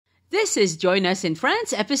This is Join Us in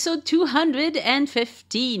France, episode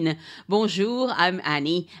 215. Bonjour, I'm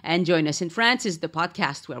Annie, and Join Us in France is the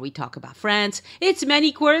podcast where we talk about France, its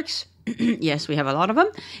many quirks. Yes, we have a lot of them.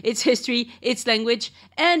 Its history, its language,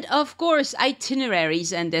 and of course,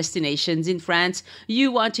 itineraries and destinations in France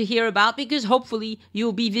you want to hear about because hopefully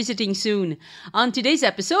you'll be visiting soon. On today's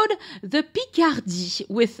episode, the Picardie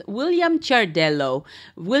with William Ciardiello.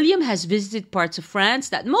 William has visited parts of France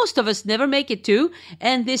that most of us never make it to,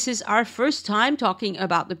 and this is our first time talking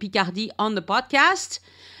about the Picardie on the podcast.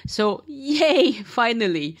 So, yay,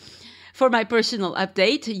 finally. For my personal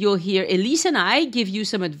update, you'll hear Elise and I give you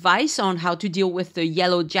some advice on how to deal with the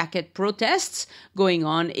yellow jacket protests going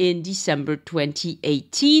on in December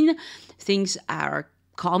 2018. Things are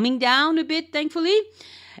calming down a bit, thankfully.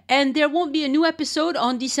 And there won't be a new episode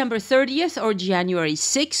on December 30th or January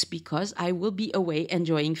 6th because I will be away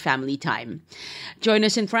enjoying family time. Join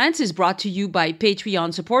Us in France is brought to you by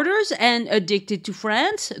Patreon supporters and Addicted to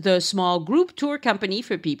France, the small group tour company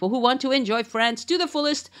for people who want to enjoy France to the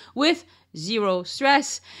fullest with zero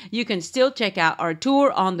stress. You can still check out our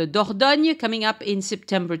tour on the Dordogne coming up in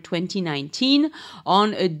September 2019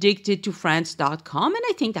 on addictedtofrance.com, and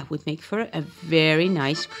I think that would make for a very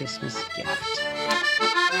nice Christmas gift.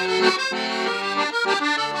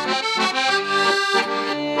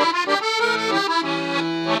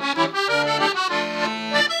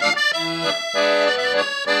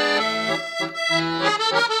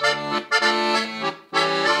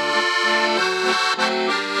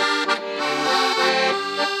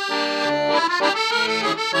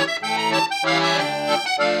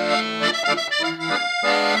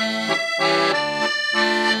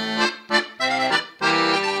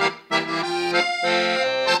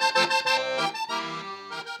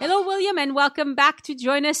 Hello, William, and welcome back to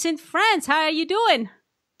Join Us in France. How are you doing?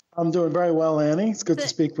 I'm doing very well, Annie. It's good to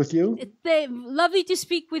speak with you. Lovely to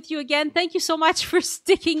speak with you again. Thank you so much for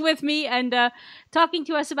sticking with me and talking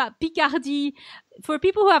to us about Picardie. For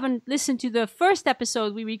people who haven't listened to the first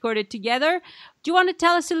episode we recorded together, do you want to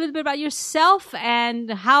tell us a little bit about yourself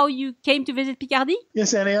and how you came to visit Picardie?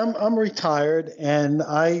 Yes, Annie, I'm retired, and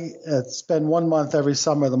I spend 1 month every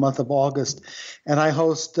summer, the month of August, and I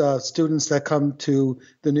host students that come to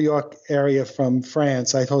the New York area from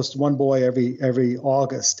France. I host one boy every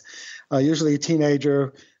August, usually a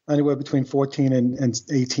teenager, anywhere between 14 and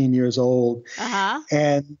 18 years old. Uh-huh.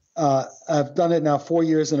 And I've done it now 4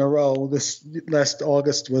 years in a row. This last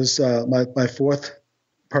August was my fourth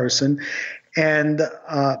person. And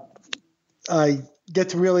I get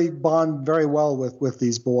to really bond very well with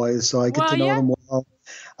these boys. So I get to know them well.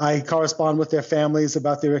 I correspond with their families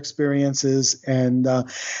about their experiences, and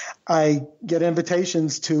I get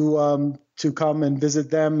invitations to come and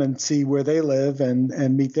visit them and see where they live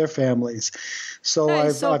and meet their families. So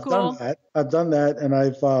I've done that. I've done that, and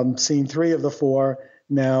I've seen 3 of the 4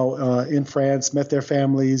 now in France, met their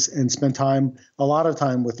families, and spent a lot of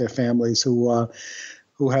time with their families who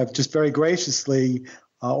have just very graciously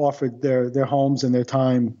offered their homes and their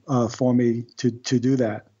time for me to do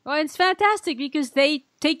that. Well, it's fantastic because they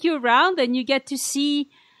take you around and you get to see,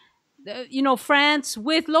 France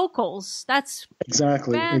with locals. That's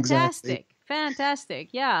fantastic. Fantastic.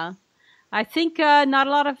 Yeah. I think not a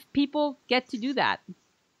lot of people get to do that.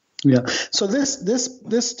 Yeah. So this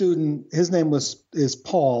student, his name is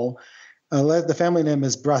Paul. The family name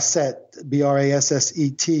is Brasset,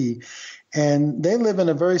 Brasset, and they live in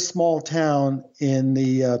a very small town in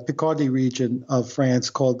the Picardie region of France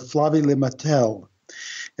called Flavy-le-Martel,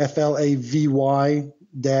 Flavy-le-Martel.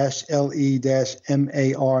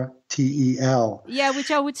 Yeah,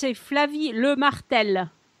 which I would say Flavy-le-Martel.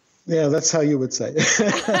 Yeah, that's how you would say it.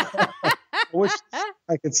 I wish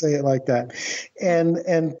I could say it like that.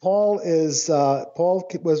 And Paul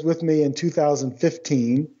was with me in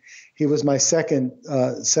 2015. He was my second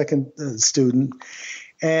student,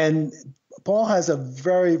 and Paul has a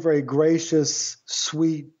very, very gracious,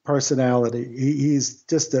 sweet personality. He's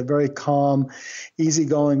just a very calm,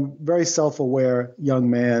 easygoing, very self-aware young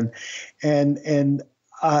man, and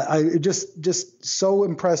I just so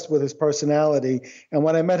impressed with his personality. And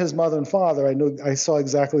when I met his mother and father, I saw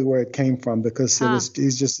exactly where it came from because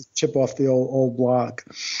he's just a chip off the old block.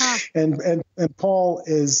 Huh. And Paul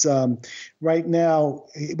is right now.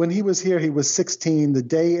 When he was here, he was 16. The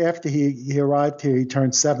day after he arrived here, he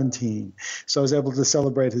turned 17. So I was able to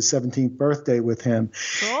celebrate his 17th birthday with him.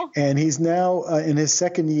 Cool. And he's now in his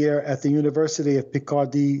second year at the University of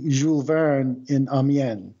Picardie Jules Verne in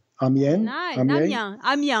Amiens. Amiens, yeah.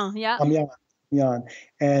 Amiens.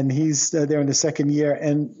 And he's there in the second year.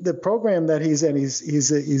 And the program that he's in,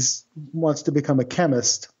 he's wants to become a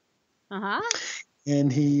chemist. Uh-huh.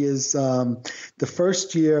 And he is the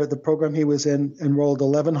first year, the program he was in enrolled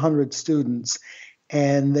 1,100 students,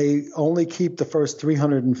 and they only keep the first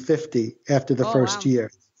 350 after the first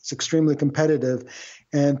year. It's extremely competitive.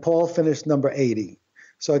 And Paul finished number 80.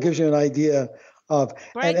 So it gives you an idea of,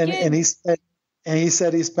 and he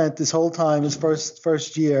said he spent this whole time, his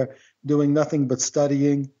first year, doing nothing but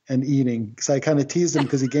studying and eating. So I kind of teased him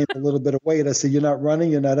because he gained a little bit of weight. I said, "You're not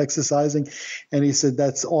running, you're not exercising," and he said,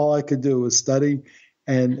 "That's all I could do was study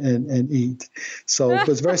and eat." So it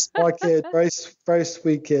was a very smart kid, very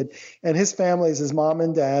sweet kid. And his family is his mom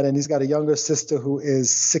and dad, and he's got a younger sister who is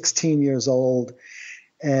 16 years old,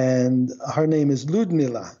 and her name is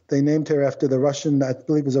Ludmila. They named her after the Russian, I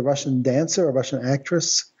believe, it was a Russian dancer, a Russian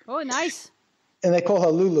actress. Oh, nice. And they call her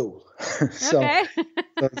Lulu. So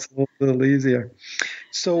that's a little easier.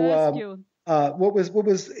 So what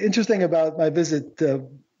was interesting about my visit there,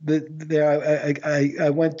 I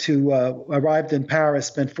went to arrived in Paris,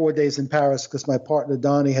 spent 4 days in Paris because my partner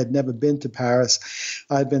Donnie had never been to Paris.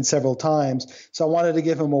 I'd been several times, so I wanted to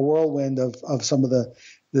give him a whirlwind of some of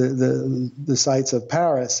the sights of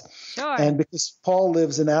Paris. Sure. And because Paul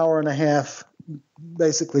lives an hour and a half,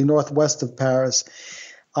 basically northwest of Paris,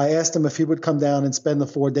 I asked him if he would come down and spend the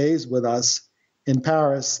 4 days with us in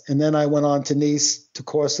Paris. And then I went on to Nice, to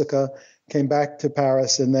Corsica, came back to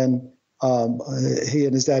Paris, and then he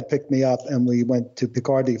and his dad picked me up and we went to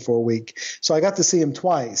Picardie for a week. So I got to see him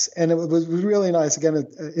twice. And it was really nice, again,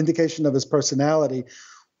 an indication of his personality.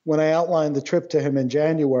 When I outlined the trip to him in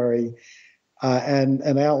January, and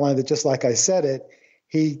I outlined it just like I said it,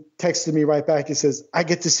 he texted me right back. He says, "I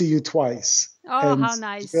get to see you twice." Oh, how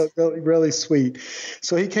nice. Really sweet.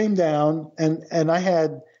 So he came down and I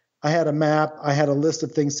had a map. I had a list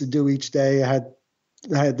of things to do each day. I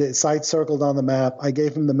had the sites circled on the map. I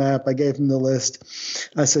gave him the map. I gave him the list.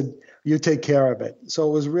 I said, "You take care of it." So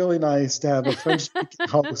it was really nice to have a French-speaking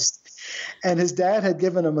host. And his dad had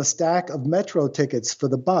given him a stack of metro tickets for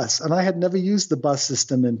the bus. And I had never used the bus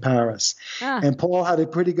system in Paris. And Paul had a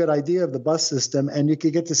pretty good idea of the bus system. And you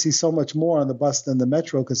could get to see so much more on the bus than the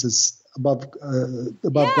metro because it's above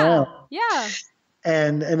ground. Yeah.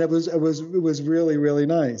 And it was really, really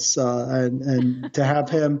nice. And to have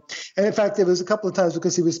him, and in fact, it was a couple of times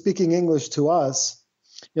because he was speaking English to us.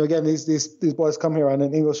 You know, again, these boys come here on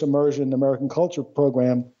an English immersion American culture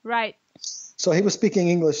program. Right. So he was speaking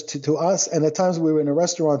English to us, and at times we were in a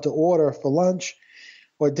restaurant to order for lunch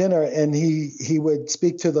or dinner, and he would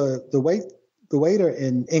speak to the waiter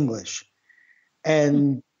in English,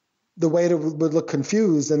 and the waiter would look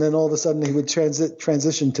confused, and then all of a sudden he would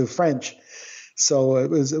transition to French. So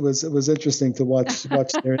it was interesting to watch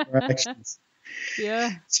their interactions.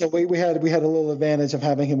 Yeah. So we had a little advantage of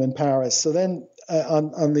having him in Paris. So then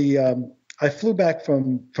I flew back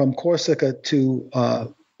from Corsica to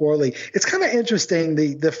Orly. It's kind of interesting.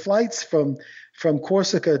 The flights from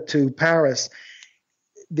Corsica to Paris,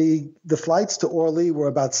 the flights to Orly were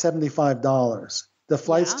about $75. The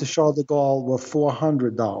flights to Charles de Gaulle were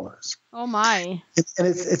 $400. Oh my! And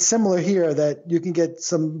it's similar here that you can get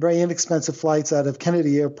some very inexpensive flights out of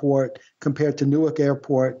Kennedy Airport compared to Newark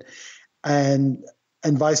Airport, and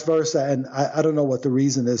vice versa. And I don't know what the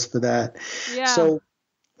reason is for that. Yeah.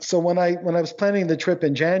 So when I was planning the trip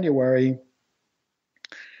in January,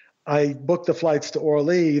 I booked the flights to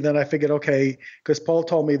Orly. Then I figured, okay, because Paul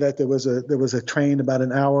told me that there was a train, about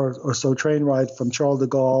an hour or so train ride from Charles de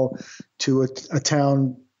Gaulle to a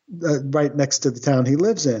town right next to the town he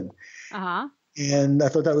lives in. Uh-huh. And I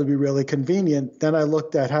thought that would be really convenient. Then I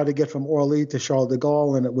looked at how to get from Orly to Charles de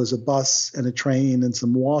Gaulle, and it was a bus and a train and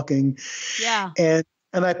some walking. Yeah. And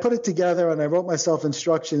I put it together and I wrote myself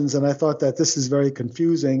instructions, and I thought that this is very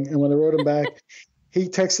confusing. And when I wrote him back, he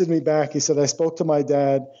texted me back. He said, "I spoke to my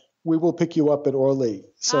dad. We will pick you up at Orly."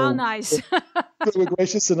 So nice. they were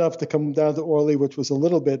gracious enough to come down to Orly, which was a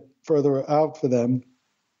little bit further out for them.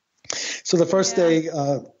 So the first day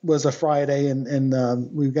was a Friday, and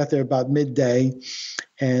we got there about midday,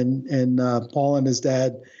 and Paul and his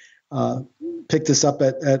dad picked us up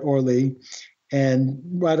at Orly. And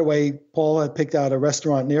right away, Paul had picked out a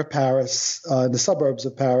restaurant near Paris, the suburbs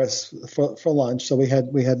of Paris, for lunch. So we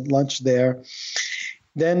had lunch there.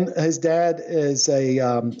 Then his dad is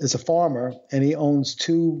a farmer, and he owns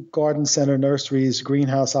 2 garden center nurseries,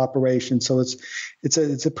 greenhouse operations. So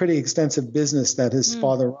it's a pretty extensive business that his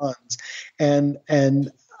father runs. And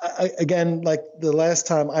again, like the last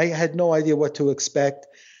time, I had no idea what to expect.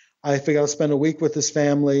 I figured I'll spend a week with his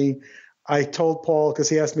family. I told Paul, because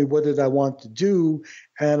he asked me what did I want to do,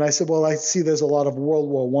 and I said, well, I see there's a lot of World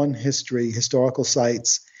War I historical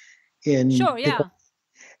sites in. Sure, yeah.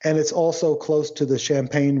 And it's also close to the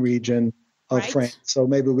Champagne region of France. So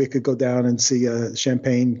maybe we could go down and see a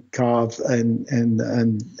champagne cave and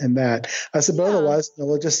that. I said, but otherwise,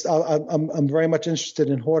 no, I'm very much interested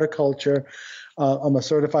in horticulture. I'm a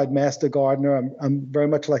certified master gardener. I'm very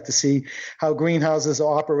much like to see how greenhouses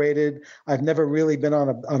are operated. I've never really been on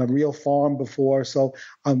a real farm before, so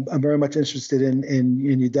I'm very much interested in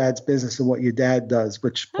your dad's business and what your dad does,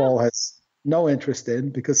 which Paul has no interest in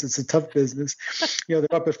because it's a tough business. They're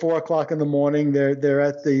up at 4 o'clock in the morning. They're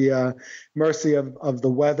at the mercy of the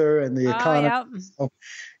weather and the economy. So,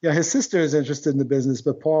 his sister is interested in the business,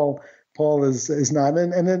 but Paul is not,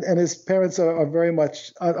 and his parents are very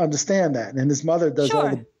much understand that, and his mother does all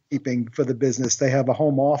the bookkeeping for the business. They have a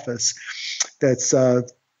home office that's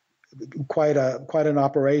quite an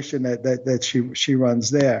operation that she runs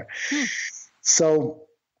there. So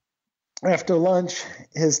after lunch,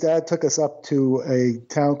 his dad took us up to a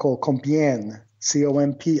town called Compiègne,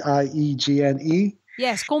 Compiègne.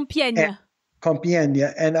 Yes, Compiègne.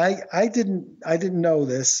 Compiègne, and I didn't know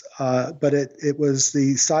this, but it was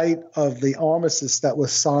the site of the armistice that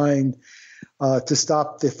was signed to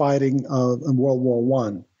stop the fighting in World War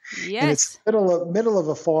One. Yes, and it's middle of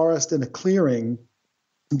a forest in a clearing.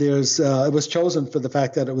 It was chosen for the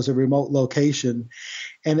fact that it was a remote location,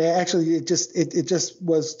 and it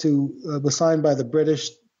was signed by the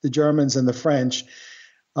British, the Germans, and the French.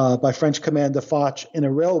 By French Commander Foch in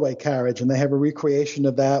a railway carriage, and they have a recreation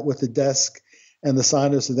of that with the desk and the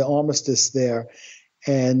signers of the armistice there.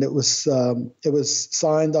 And it was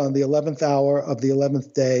signed on the 11th hour of the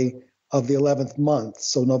 11th day of the 11th month.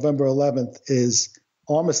 So November 11th is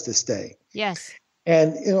Armistice Day. Yes.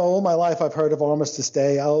 And all my life I've heard of Armistice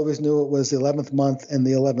Day. I always knew it was the 11th month and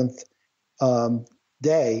the 11th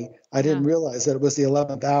day. I didn't realize that it was the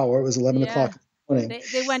 11th hour. It was 11 o'clock in the morning.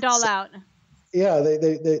 They went all out. Yeah,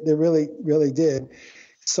 they really, really did.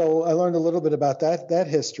 So I learned a little bit about that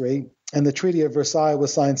history, and the Treaty of Versailles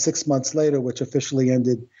was signed 6 months later, which officially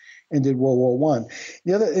ended World War One.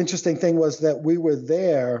 The other interesting thing was that we were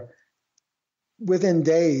there within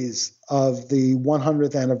days of the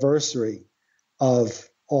 100th anniversary of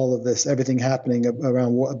all of this, everything happening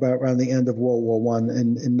around the end of World War One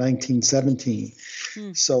in 1917.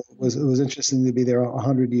 So it was interesting to be there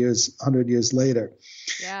 100 years later.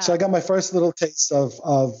 Yeah. So I got my first little taste of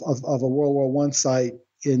a World War One site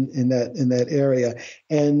in that area,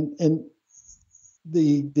 and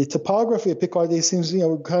the topography of Picardie seems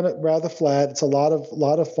kind of rather flat. It's a lot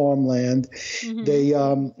of farmland.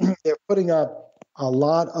 Mm-hmm. They're putting up a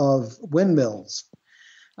lot of windmills.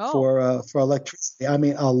 For electricity. I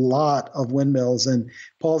mean, a lot of windmills. And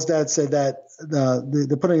Paul's dad said that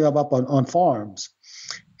they're putting them up on farms,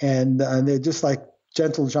 and they're just like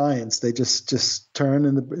gentle giants. They just turn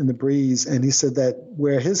in the breeze. And he said that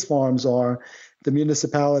where his farms are, the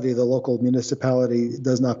local municipality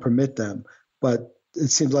does not permit them. But it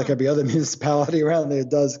seems like every other municipality around there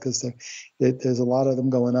does, because there's a lot of them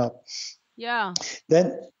going up. Yeah.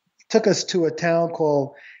 Then he took us to a town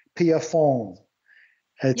called Pierrefonds.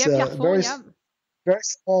 It's a very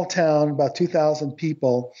small town, about 2,000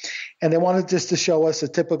 people, and they wanted just to show us a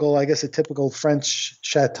typical French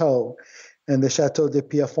chateau, and the Chateau de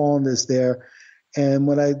Pierrefonds is there. And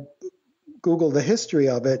when I Googled the history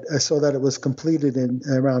of it, I saw that it was completed in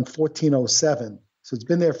around 1407. So it's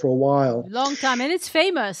been there for a while. Long time, and it's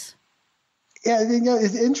famous. Yeah,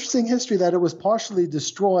 it's interesting history that it was partially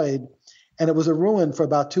destroyed, and it was a ruin for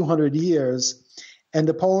about 200 years. And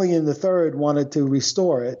Napoleon III wanted to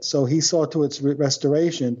restore it, so he saw to its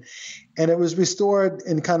restoration, and it was restored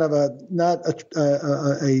in kind of not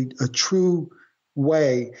a true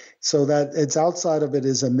way, so that it's outside of it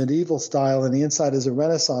is a medieval style and the inside is a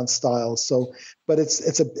Renaissance style. So, but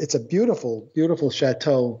it's a beautiful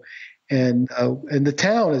chateau, and the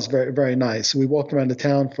town is very, very nice. We walked around the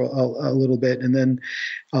town for a little bit, and then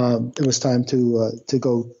it was time to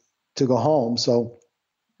go home. So.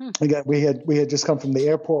 Again, we had just come from the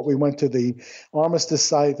airport. We went to the armistice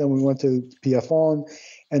site, then we went to Pierrefonds,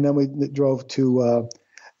 and then we drove to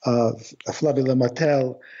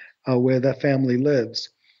Fleury-le-Martel, where that family lives.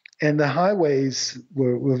 And the highways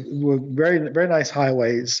were very, very nice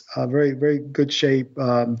highways, very, very good shape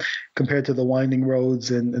compared to the winding roads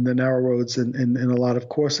and the narrow roads in a lot of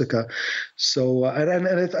Corsica. So, and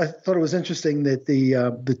I thought it was interesting that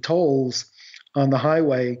the tolls on the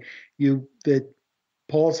highway,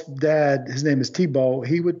 Paul's dad, his name is Thibault,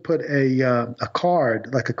 he would put a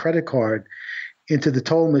card, like a credit card, into the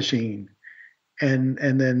toll machine, and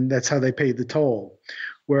then that's how they paid the toll.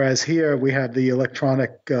 Whereas here we have the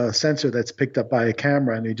electronic sensor that's picked up by a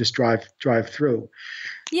camera, and you just drive through.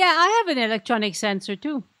 Yeah, I have an electronic sensor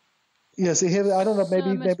too. Yeah, so here, I don't know,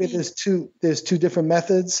 maybe there's two different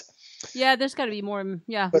methods. Yeah, there's got to be more.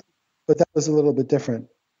 Yeah. But that was a little bit different.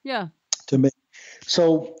 Yeah. To me.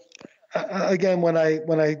 So again, when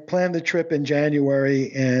I planned the trip in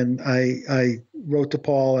January, and I wrote to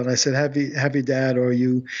Paul and I said, have your dad or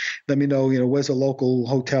you let me know, where's a local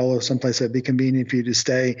hotel or someplace that'd be convenient for you to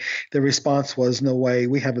stay. The response was, no way.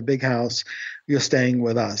 We have a big house. You're staying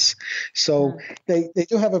with us. So they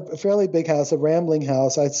do have a fairly big house, a rambling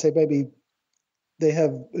house. I'd say they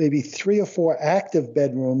have maybe 3 or 4 active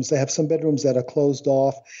bedrooms. They have some bedrooms that are closed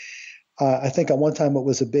off. I think at one time it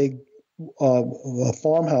was a big a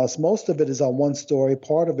farmhouse. Most of it is on 1 story.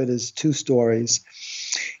 Part of it is 2 stories,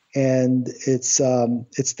 and it's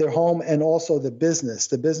their home and also the business.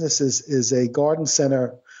 The business is a garden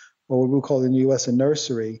center, or what we call in the U.S. a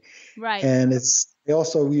nursery. Right. And they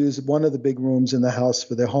also use one of the big rooms in the house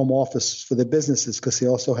for their home office for the businesses, because he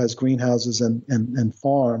also has greenhouses and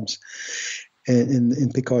farms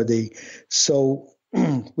in Picardie. So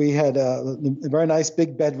we had a very nice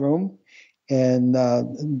big bedroom. And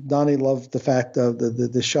Donnie loved the fact of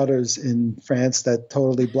the shutters in France that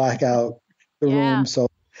totally black out the room. So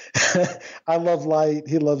I love light.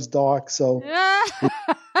 He loves dark. So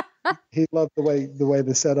he loved the way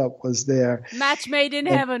the setup was there. Match made in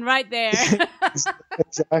heaven right there.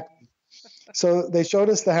 Exactly. So they showed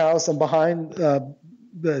us the house, and behind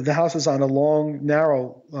the house is on a long,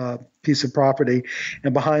 narrow piece of property.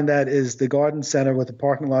 And behind that is the garden center with the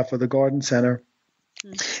parking lot for the garden center.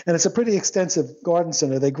 And it's a pretty extensive garden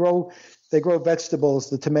center. They grow vegetables,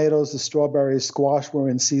 the tomatoes, the strawberries, squash were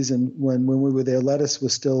in season when we were there. Lettuce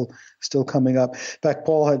was still coming up. In fact,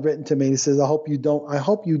 Paul had written to me. He says, I hope you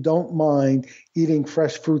don't mind eating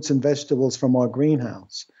fresh fruits and vegetables from our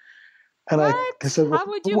greenhouse. And I said, how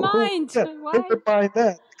would you mind? Who would mind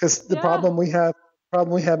that? Because the problem we have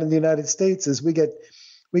in the United States is we get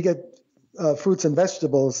fruits and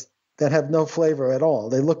vegetables that have no flavor at all.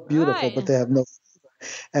 They look beautiful, but they have no flavor.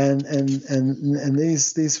 And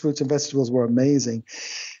these fruits and vegetables were amazing.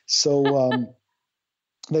 So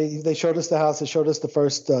they showed us the house. They showed us the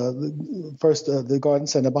garden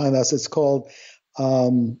center behind us. It's called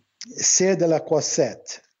Serre de la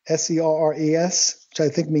Croisette, SERRES, which I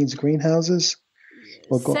think means greenhouses.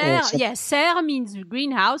 Serre means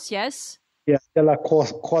greenhouse. Yes. Yeah, de la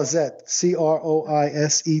Croisette, CROISETTE.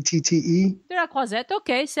 De la Croisette,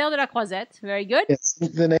 okay, Serre de la Croisette, very good. It's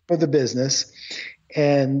the name of the business.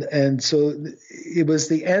 And so it was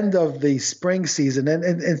the end of the spring season. And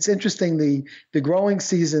it's interesting, the growing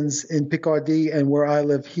seasons in Picardie and where I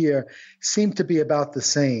live here seem to be about the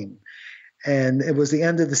same. And it was the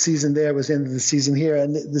end of the season there, it was the end of the season here.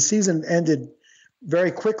 And the season ended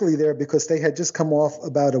very quickly there because they had just come off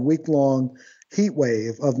about a week-long heat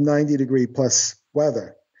wave of 90-degree plus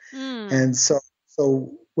weather. And so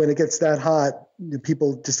when it gets that hot,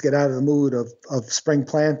 people just get out of the mood of spring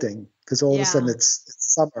planting, because all of a sudden it's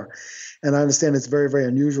summer. And I understand it's very, very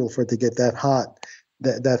unusual for it to get that hot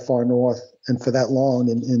that far north and for that long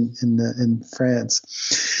in France.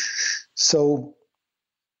 So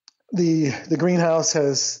the greenhouse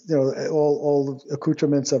has all the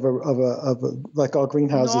accoutrements of a like our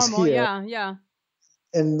greenhouses normal, here. Yeah.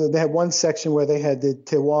 And they had one section where they had the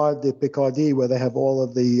terroir de Picardie, where they have all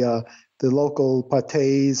of the local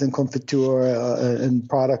pâtés and confiture and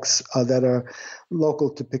products that are local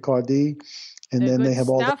to Picardie. And then they have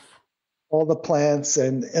all the plants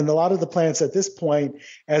and a lot of the plants at this point,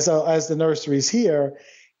 as the nurseries here,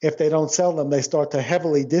 if they don't sell them, they start to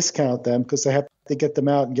heavily discount them because they have to get them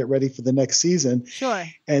out and get ready for the next season. Sure.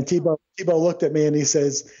 And Thibault looked at me and he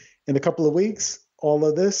says, in a couple of weeks, all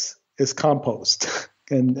of this is compost.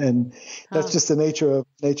 And that's just the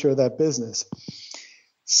nature of that business.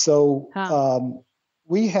 So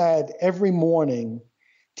we had every morning,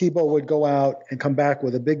 Thibault would go out and come back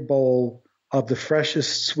with a big bowl of the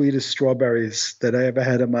freshest, sweetest strawberries that I ever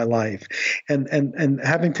had in my life. And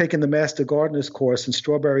having taken the Master Gardener's course, and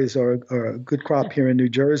strawberries are a good crop here in New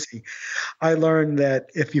Jersey, I learned that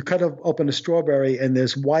if you cut open a strawberry and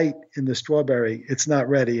there's white in the strawberry, it's not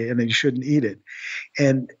ready and you shouldn't eat it.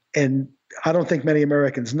 And I don't think many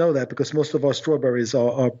Americans know that because most of our strawberries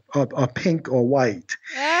are pink or white.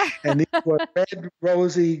 And these were red,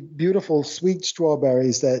 rosy, beautiful, sweet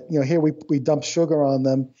strawberries that, here we dump sugar on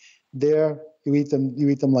them. There you eat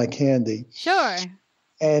them like candy. Sure.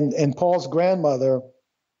 And Paul's grandmother,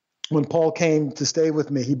 when Paul came to stay with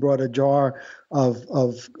me, he brought a jar of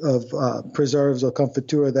preserves or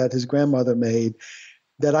confiture that his grandmother made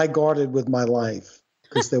that I guarded with my life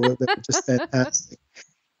because they were just fantastic.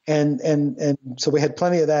 And so we had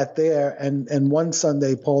plenty of that there. And one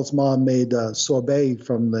Sunday, Paul's mom made a sorbet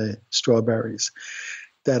from the strawberries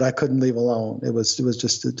that I couldn't leave alone. It was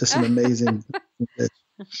just an amazing dish.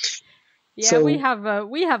 Yeah, we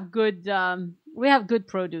have good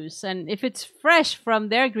produce, and if it's fresh from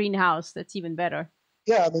their greenhouse, that's even better.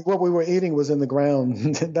 Yeah, I mean, what we were eating was in the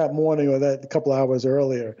ground that morning or that a couple hours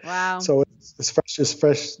earlier. Wow. So it's as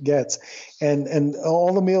fresh gets. And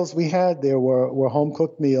all the meals we had there were home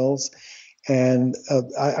cooked meals. And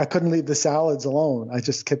I couldn't leave the salads alone. I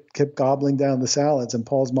just kept gobbling down the salads. And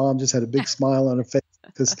Paul's mom just had a big smile on her face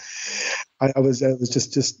because I was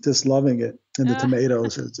just loving it. And the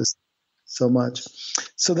tomatoes, it was just so much.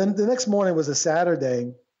 So then the next morning was a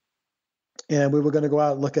Saturday. And we were going to go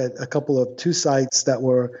out and look at two sites that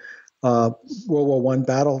were World War I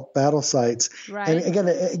battle sites. Right. And again,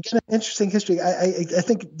 an interesting history. I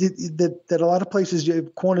think that a lot of places,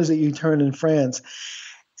 corners that you turn in France,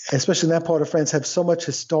 especially in that part of France, have so much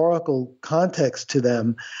historical context to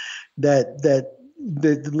them that the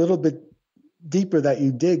little bit deeper that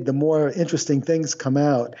you dig, the more interesting things come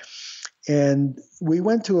out. And we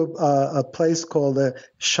went to a place called the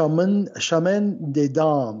Chemin des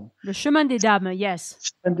Dames. The Chemin des Dames,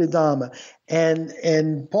 yes. Chemin des Dames.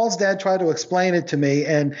 And Paul's dad tried to explain it to me,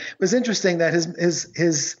 and it was interesting that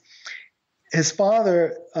his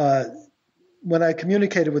father, when I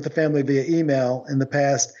communicated with the family via email in the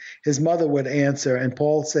past, his mother would answer, and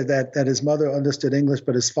Paul said that his mother understood English,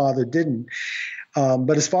 but his father didn't.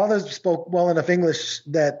 But his father spoke well enough English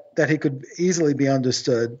that he could easily be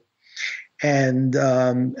understood. And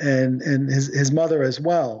his mother as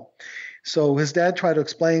well. So his dad tried to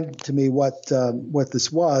explain to me what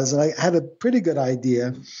this was, and I had a pretty good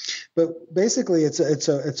idea. But basically, it's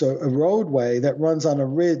a roadway that runs on a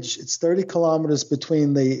ridge. It's 30 kilometers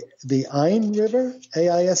between the Aisne River,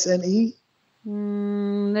 Aisne.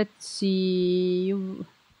 Let's see.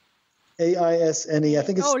 Aisne. I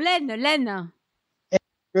think it's l'Aisne.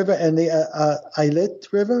 River and the Ailette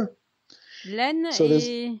River. L'Aisne. So there's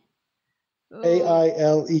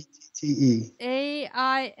Ailette.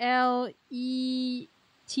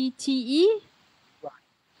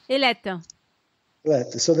 Ailette.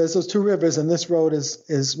 Ailette. So there's those two rivers, and this road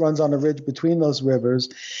runs on a ridge between those rivers.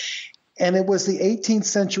 And it was the 18th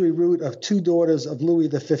century route of two daughters of Louis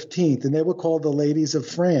XV, and they were called the Ladies of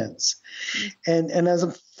France. And as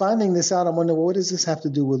I'm finding this out, I'm wondering, well, what does this have to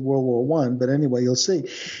do with World War I? But anyway, you'll see.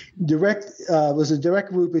 Was a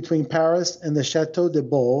direct route between Paris and the Chateau de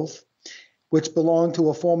Beauve, which belonged to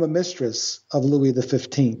a former mistress of Louis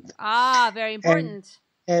XV. Ah, very important.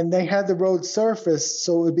 And they had the road surfaced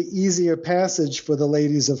so it would be easier passage for the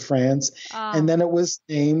ladies of France. And then it was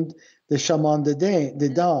named the Chemin des Dames.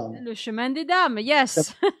 Le Chemin des Dames,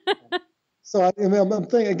 yes. So I'm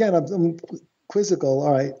thinking, again, I'm quizzical,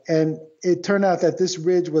 all right. And it turned out that this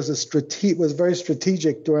ridge was very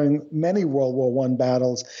strategic during many World War I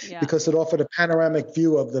battles because it offered a panoramic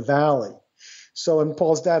view of the valley. So, and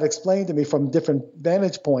Paul's dad explained to me from different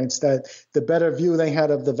vantage points that the better view they had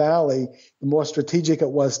of the valley, the more strategic it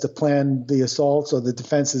was to plan the assaults or the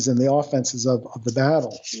defenses and the offenses of the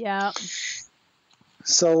battle. Yeah.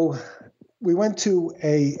 So we went to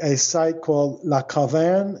a site called La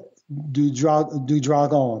Caverne du Dragon,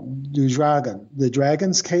 the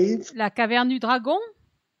Dragon's Cave. La Caverne du Dragon?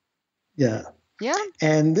 Yeah. Yeah.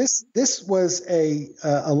 And this was a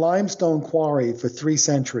limestone quarry for 3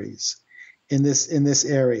 centuries. In this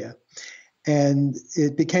area, and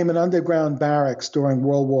it became an underground barracks during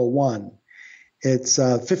World War I. It's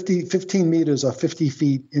 15 meters or 50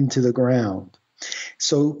 feet into the ground.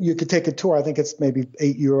 So you could take a tour. I think it's maybe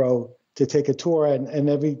 €8 to take a tour, and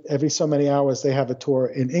every so many hours they have a tour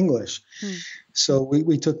in English. So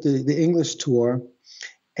we took the English tour,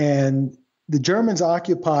 and the Germans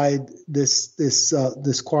occupied this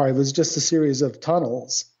quarry. It was just a series of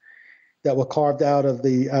tunnels that were carved out of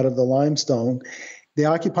the limestone. They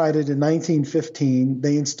occupied it in 1915.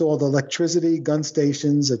 They installed electricity, gun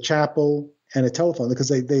stations, a chapel, and a telephone because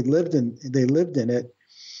they lived in it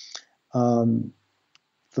for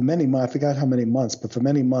many months. I forgot how many months, but for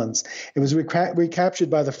many months. It was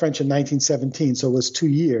recaptured by the French in 1917, so it was 2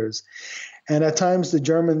 years. And at times the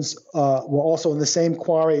Germans were also in the same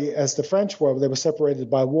quarry as the French were. They were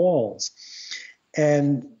separated by walls.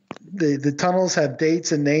 And the tunnels have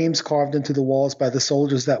dates and names carved into the walls by the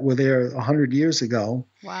soldiers that were there 100 years ago.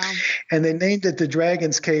 Wow. And they named it the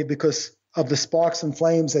Dragon's Cave because of the sparks and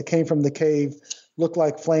flames that came from the cave looked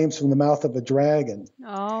like flames from the mouth of a dragon.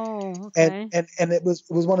 Oh, okay. And it was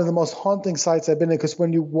one of the most haunting sites I've been in because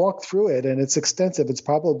when you walk through it, and it's extensive, it's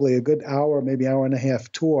probably a good hour, maybe hour and a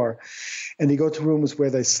half tour, and you go to rooms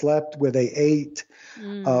where they slept, where they ate,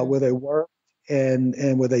 where they worked,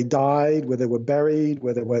 and where they died, where they were buried,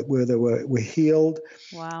 where they were healed.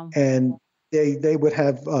 Wow. And they would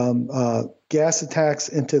have gas attacks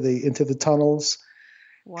into the tunnels,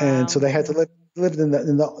 And so Wow. they had to live in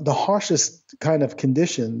the harshest kind of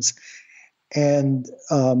conditions. And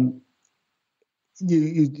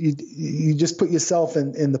you just put yourself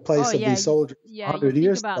in the Oh place of yeah, these soldiers you 100 think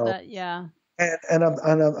years about ago. that. Yeah. And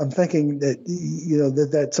I'm thinking that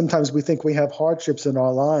that sometimes we think we have hardships in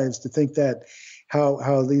our lives, to think that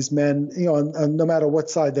how these men, no matter what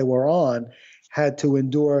side they were on, had to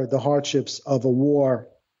endure the hardships of a war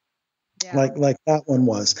Yeah. like that one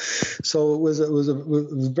was. So it was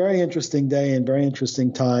a very interesting day and very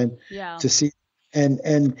interesting time Yeah. to see.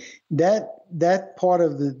 And that part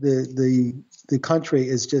of the country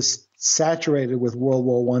is just saturated with World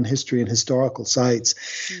War One history and historical sites.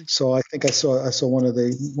 So I think I saw one of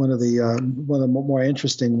the more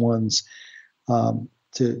interesting ones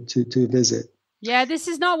to visit. Yeah, this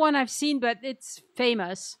is not one I've seen, but it's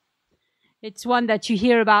famous. It's one that you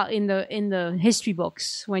hear about in the history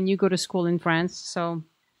books when you go to school in France. So,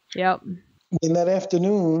 yeah. In that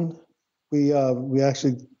afternoon, we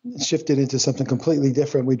actually shifted into something completely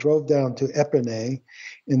different. We drove down to Epernay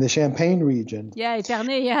in the Champagne region. Yeah,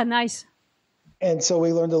 Épernay, yeah, nice. And so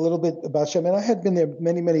we learned a little bit about Champagne. I had been there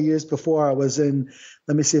many, many years before. I was in,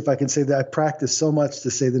 let me see if I can say that. I practiced so much to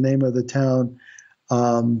say the name of the town,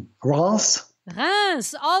 Reims.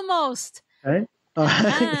 Reims, almost. Right?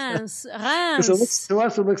 Reims, Reims. To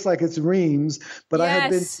us, it looks like it's Reims, but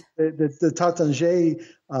Yes. I had been to the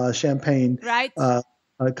Taittinger champagne Right.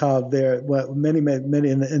 cave there many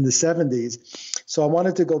in the 70s. So I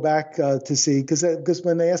wanted to go back to see, because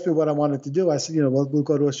when they asked me what I wanted to do, I said, we'll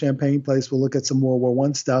go to a champagne place, we'll look at some World War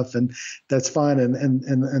One stuff, and that's fine,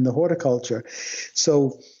 and the horticulture.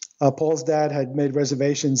 So Paul's dad had made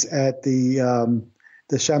reservations at the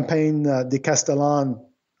Champagne de Castellane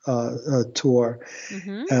tour,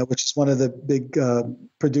 which is one of the big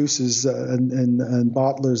producers and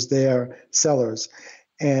bottlers there, sellers.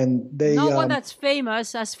 And they not one that's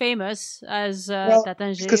famous as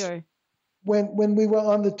Taittinger. Or... When we were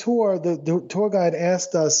on the tour, the tour guide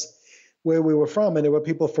asked us where we were from, and there were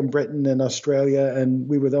people from Britain and Australia, and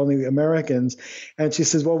we were the only Americans. And she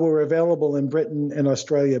says, well, we're available in Britain and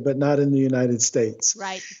Australia, but not in the United States.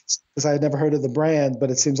 Right. Because I had never heard of the brand,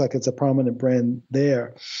 but it seems like it's a prominent brand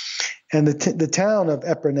there. And the town of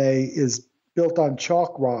Epernay is built on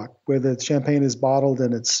chalk rock, where the champagne is bottled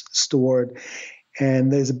and it's stored.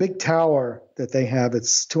 And there's a big tower that they have.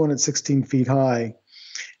 It's 216 feet high,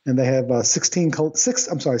 and they have 6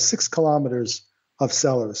 kilometers of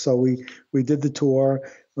cellars. So we did the tour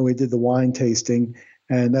and we did the wine tasting,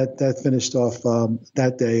 and that finished off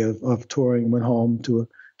that day of touring. Went home to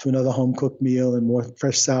another home cooked meal and more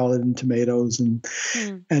fresh salad and tomatoes, and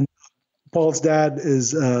Paul's dad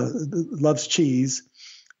loves cheese.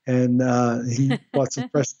 And he bought some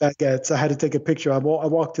fresh baguettes. I had to take a picture. I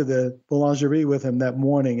walked to the boulangerie with him that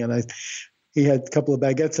morning, and he had a couple of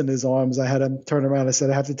baguettes in his arms. I had him turn around. I said,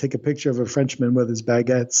 I have to take a picture of a Frenchman with his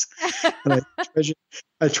baguettes. And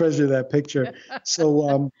I treasure that picture.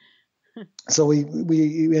 So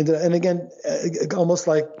we ended up, and again, almost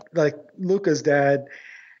like Luca's dad,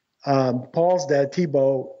 Paul's dad,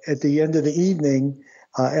 Thibaut, at the end of the evening,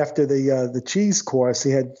 after the cheese course,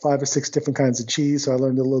 he had 5 or 6 different kinds of cheese. So I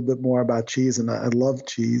learned a little bit more about cheese, and I love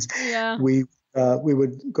cheese. Yeah. We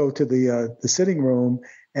would go to the sitting room,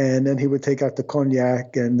 and then he would take out the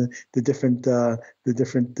cognac and the different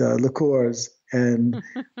liqueurs, and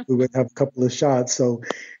we would have a couple of shots. So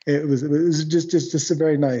it was just a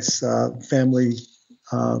very nice family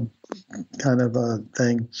kind of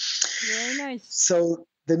thing. Very nice. So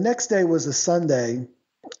the next day was a Sunday,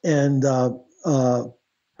 and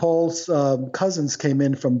Paul's cousins came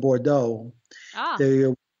in from Bordeaux.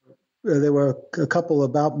 They were a couple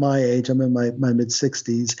about my age. I'm in my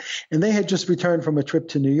mid-60s, and they had just returned from a trip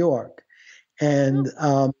to New York. And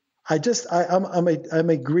I'm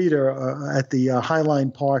a greeter at the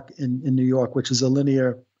Highline Park in New York, which is a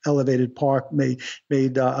linear elevated park made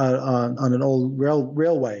on an old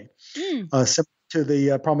railway, similar to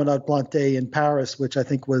the Promenade Plantée in Paris, which I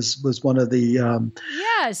think was one of the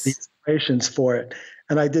inspirations for it.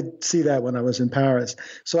 And I did see that when I was in Paris.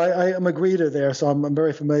 So I am a greeter there, so I'm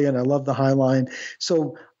very familiar, and I love the High Line.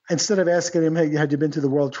 So instead of asking him, hey, had you been to the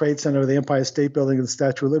World Trade Center or the Empire State Building or the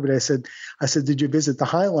Statue of Liberty, I said, did you visit the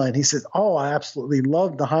High Line? He said, oh, I absolutely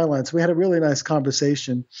loved the High Line. So we had a really nice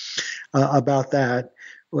conversation about that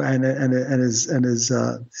and his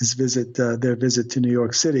visit, their visit to New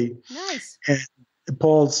York City. Nice. And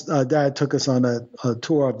Paul's dad took us on a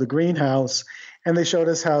tour of the greenhouse. And they showed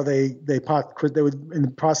us how they were in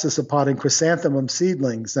the process of potting chrysanthemum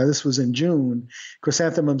seedlings. Now, this was in June.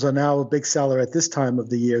 Chrysanthemums are now a big seller at this time of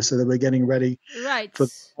the year, so they were getting ready right for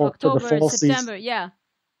October, the fall September, season. yeah.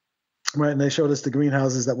 right? And they showed us the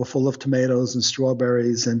greenhouses that were full of tomatoes and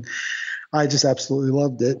strawberries, and I just absolutely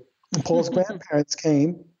loved it. And Paul's grandparents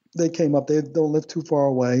came. They came up. They don't live too far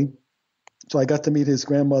away. So I got to meet his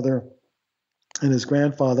grandmother and his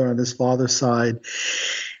grandfather on his father's side.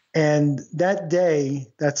 And that day,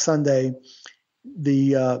 that Sunday,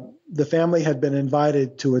 the family had been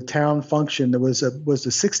invited to a town function. There was the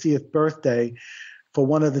 60th birthday for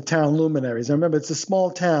one of the town luminaries. I remember it's a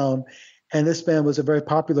small town, and this man was a very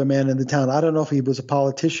popular man in the town. I don't know if he was a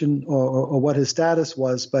politician or what his status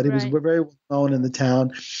was, but he was very well known in the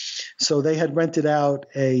town. So they had rented out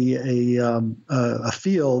a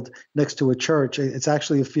field next to a church. It's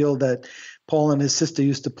actually a field that Paul and his sister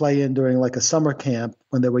used to play in during like a summer camp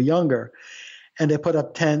when they were younger. And they put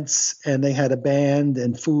up tents, and they had a band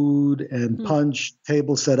and food and punch,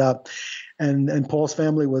 table set up, and Paul's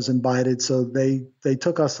family was invited. So they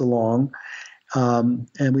took us along,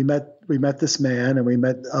 and we met this man, and we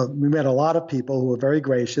met a lot of people who were very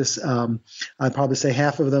gracious. I'd probably say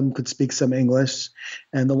half of them could speak some English,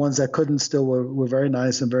 and the ones that couldn't still were very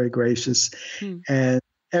nice and very gracious. And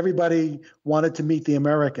everybody wanted to meet the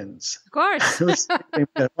Americans. Of course. They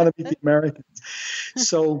wanted to meet the Americans.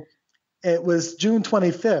 So it was June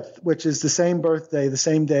 25th, which is the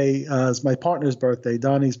same day as my partner's birthday,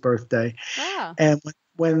 Donnie's birthday. Ah. And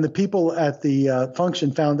when the people at the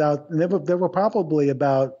function found out, and there were probably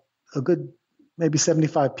about a good maybe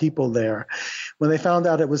 75 people there. When they found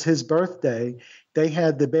out it was his birthday, they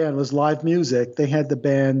had the band, it was live music. They had the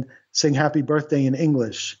band sing happy birthday in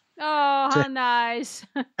English. Oh, how nice.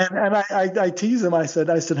 And I tease him. I said,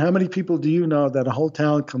 how many people do you know that a whole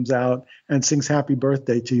town comes out and sings happy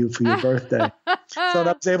birthday to you for your birthday? So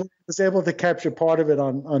I was able to capture part of it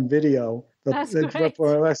on video. That's great.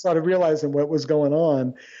 I started realizing what was going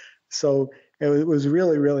on. So it was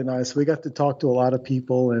really, really nice. We got to talk to a lot of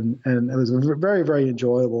people, and it was a very, very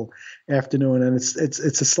enjoyable afternoon. And it's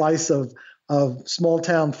a slice of small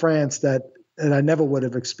town France that I never would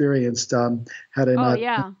have experienced had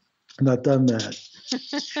I not done that.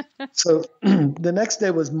 So the next day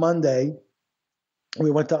was Monday. We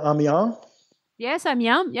went to Amiens. Yes,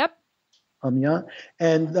 Amiens. Yep. Amiens,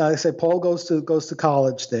 and I said Paul goes to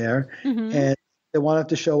college there, and they wanted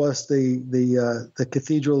to show us the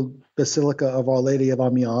Cathedral Basilica of Our Lady of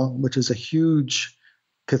Amiens, which is a huge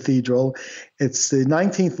cathedral. It's the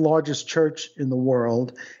 19th largest church in the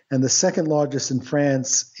world and the second largest in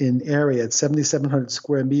France in area. It's 7,700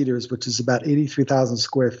 square meters, which is about 83,000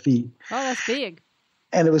 square feet. Oh, that's big.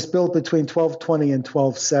 And it was built between 1220 and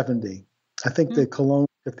 1270. I think the Cologne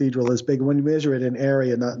Cathedral is big when you measure it in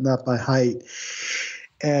area, not by height.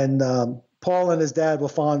 And Paul and his dad were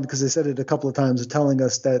fond, because they said it a couple of times, telling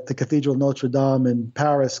us that the Cathedral Notre Dame in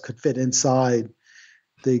Paris could fit inside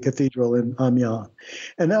the cathedral in Amiens.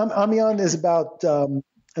 And Amiens is about an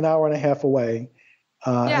hour and a half away.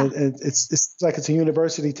 It's like it's a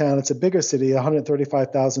university town. It's a bigger city,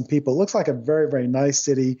 135,000 people. It looks like a very, very nice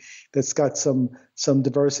city that's got some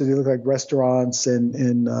diversity. It looks like restaurants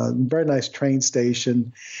and very nice train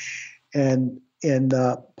station. And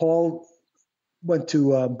Paul went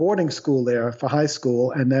to boarding school there for high school,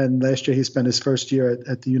 and then last year he spent his first year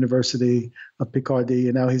at the University of Picardie,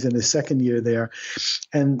 and now he's in his second year there.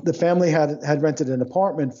 And the family had rented an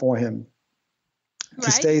apartment for him to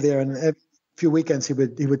stay there, and every few weekends he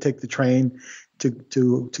would take the train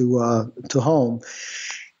to home.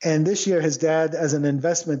 And this year his dad, as an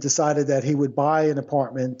investment, decided that he would buy an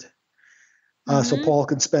apartment so Paul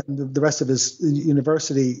could spend the rest of his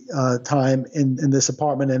university time in this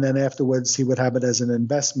apartment, and then afterwards he would have it as an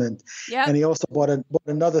investment. Yep. And he also bought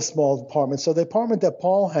another small apartment. So the apartment that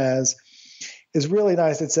Paul has is really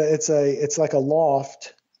nice. It's like a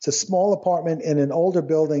loft. It's a small apartment in an older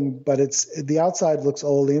building, but the outside looks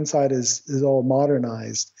old. The inside is all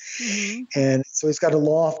modernized. And so he's got a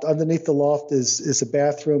loft. Underneath the loft is a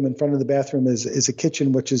bathroom. In front of the bathroom is a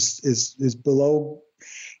kitchen, which is below.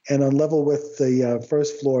 And on level with the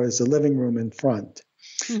first floor is the living room in front.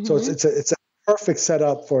 So it's a perfect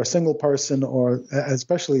setup for a single person, or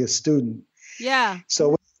especially a student. Yeah.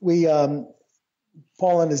 So we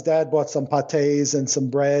Paul and his dad bought some pâtés and some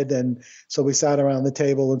bread, and so we sat around the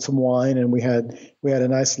table and some wine, and we had a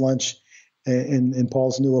nice lunch in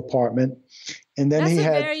Paul's new apartment. And then that's a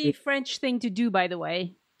very French thing to do, by the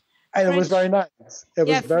way. And it was very nice. It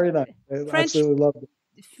was very nice. I absolutely loved it.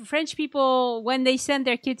 French people, when they send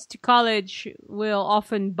their kids to college, will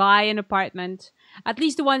often buy an apartment. At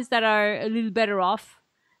least the ones that are a little better off,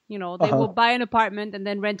 they will buy an apartment and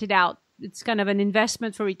then rent it out. It's kind of an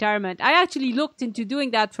investment for retirement. I actually looked into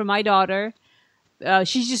doing that for my daughter.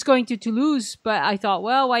 She's just going to Toulouse, but I thought,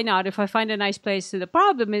 well, why not? If I find a nice place. So the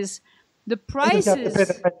problem is The Because you have to pay prices,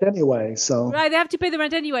 the rent anyway. So right? They have to pay the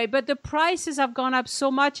rent anyway, but the prices have gone up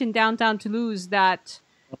so much in downtown Toulouse that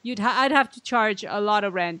I'd have to charge a lot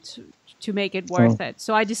of rent to make it worth it.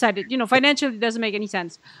 So I decided, financially it doesn't make any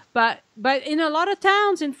sense, but in a lot of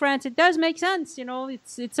towns in France, it does make sense.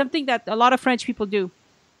 It's something that a lot of French people do.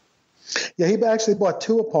 yeah, he actually bought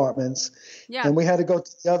two apartments, Yeah. and we had to go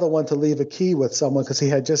to the other one to leave a key with someone because he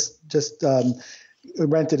had just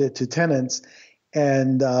rented it to tenants.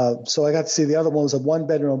 And so I got to see the other one was a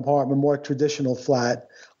one-bedroom apartment, more traditional flat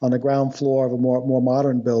on the ground floor of a more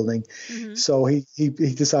modern building. Mm-hmm. So he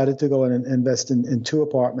decided to go and invest in two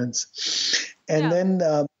apartments. And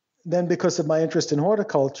then because of my interest in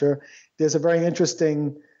horticulture, there's a very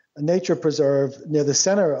interesting nature preserve near the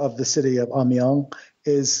center of the city of Amiens.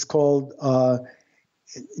 Is called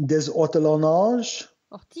des ortillonnages.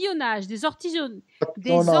 Ortillonnage, des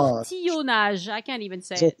ortillonnages. I can't even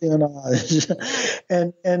say it.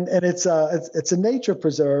 and it's a nature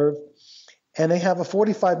preserve, and they have a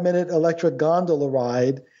 45-minute electric gondola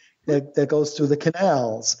ride that goes through the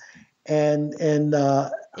canals.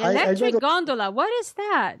 Electric gondola. What is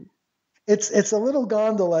that? It's a little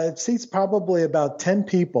gondola. It seats probably about 10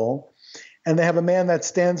 people. And they have a man that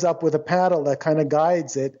stands up with a paddle that kind of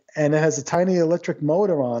guides it, and it has a tiny electric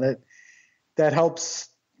motor on it that helps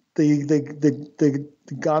the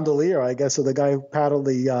gondolier, I guess, or the guy who paddled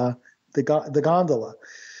the gondola.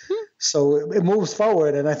 So it moves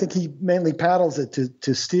forward, and I think he mainly paddles it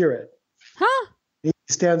to steer it. Huh? He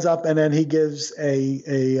stands up, and then he gives a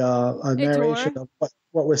narration of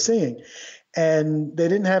what we're seeing. And they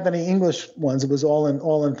didn't have any English ones; it was all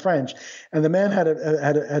in French. And the man had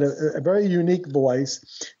a very unique voice.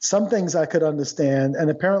 Some things I could understand, and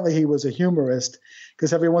apparently he was a humorist,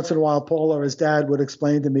 because every once in a while Paul or his dad would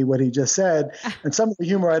explain to me what he just said, and some of the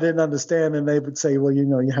humor I didn't understand, and they would say, "Well,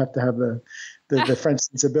 you have to have the French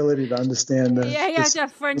sensibility to understand." You have to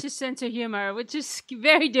have French sense of humor, which is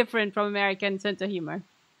very different from American sense of humor.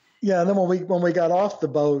 Yeah, and then when we got off the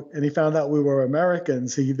boat and he found out we were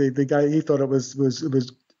Americans, the guy, he thought it was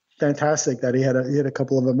fantastic that he had a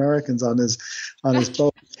couple of Americans on his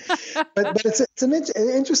boat. but it's an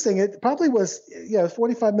interesting. It probably was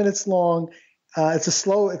 45 minutes long. It's a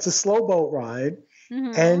slow boat ride,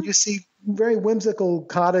 mm-hmm. and you see very whimsical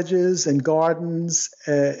cottages and gardens,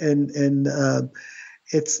 and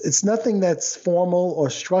it's nothing that's formal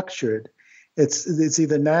or structured. It's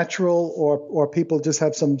either natural or people just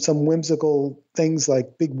have some whimsical things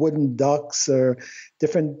like big wooden ducks or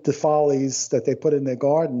different follies that they put in their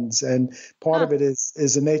gardens. And part of it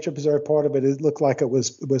is a nature preserve. Part of it looked like it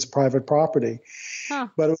was private property. Huh.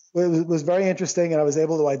 But it was very interesting, and I was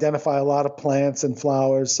able to identify a lot of plants and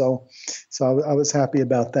flowers. So I was happy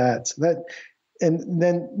about that. So that. And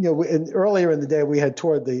then, earlier in the day, we had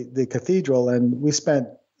toured the cathedral, and we spent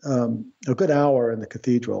a good hour in the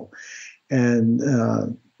cathedral. And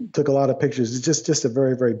took a lot of pictures. It's just a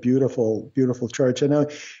very, very beautiful, beautiful church. I know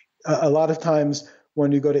a lot of times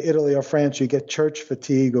when you go to Italy or France, you get church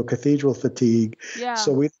fatigue or cathedral fatigue. Yeah.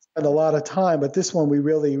 So we spent a lot of time, but this one we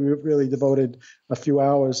really devoted a few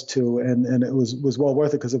hours to, and it was well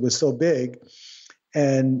worth it because it was so big.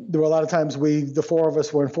 And there were a lot of times the four of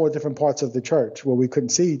us were in four different parts of the church where we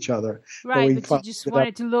couldn't see each other. Right, but you just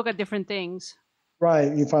wanted to look at different things.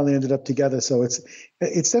 Right, you finally ended up together. So it's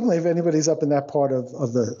definitely, if anybody's up in that part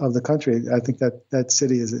of the country, I think that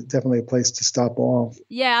city is definitely a place to stop off.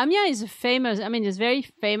 Yeah, Amiens is famous. I mean, it's very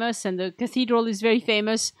famous, and the cathedral is very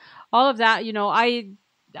famous. All of that,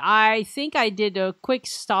 I think I did a quick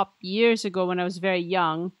stop years ago when I was very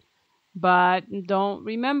young, but don't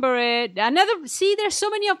remember it. There's so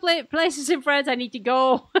many places in France I need to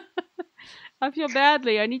go. I feel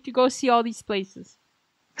badly. I need to go see all these places.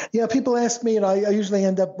 Yeah, people ask me, I usually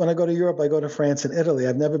end up, when I go to Europe, I go to France and Italy.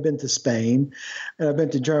 I've never been to Spain, and I've been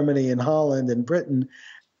to Germany and Holland and Britain.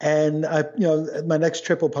 And my next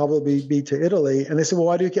trip will probably be to Italy. And they said, "Well,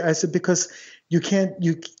 why do you?" I said, "Because you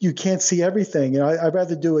can't see everything. I'd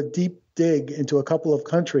rather do a deep dig into a couple of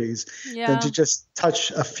countries than to just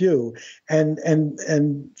touch a few." And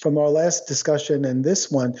from our last discussion and this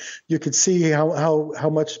one, you could see how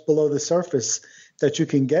much below the surface that you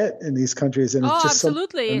can get in these countries. And it's just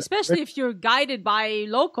absolutely. Especially if you're guided by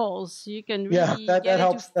locals, you can really get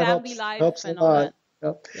into family life and all that.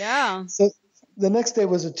 Yep. Yeah. So the next day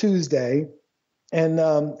was a Tuesday. And,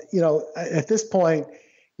 at this point,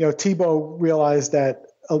 Thibaut realized that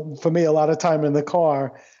for me, a lot of time in the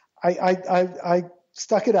car, I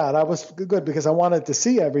stuck it out. I was good because I wanted to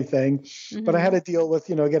see everything, mm-hmm. but I had to deal with,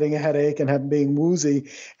 getting a headache and being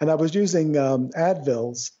woozy. And I was using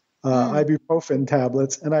Advils. Ibuprofen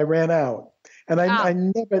tablets, and I ran out. And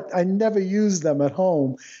I never use them at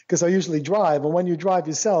home because I usually drive. And when you drive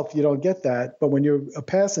yourself, you don't get that. But when you're a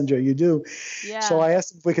passenger, you do. Yeah. So I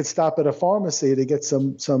asked him if we could stop at a pharmacy to get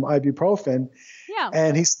some ibuprofen. Yeah.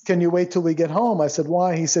 And he said, can you wait till we get home? I said,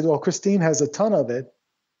 why? He said, well, Christine has a ton of it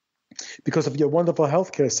because of your wonderful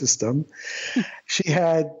healthcare system. She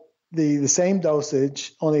had the same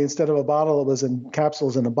dosage, only instead of a bottle, it was in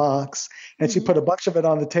capsules in a box. And she put a bunch of it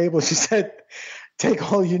on the table. She said,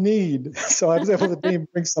 take all you need. So I was able to bring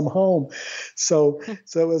some home. So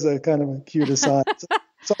it was a kind of a cute aside.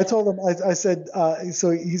 So I told him, I said,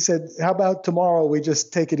 so he said, how about tomorrow we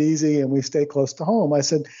just take it easy and we stay close to home? I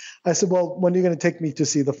said, well, when are you going to take me to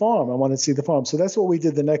see the farm? I want to see the farm. So that's what we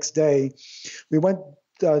did the next day. We went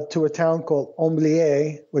to a town called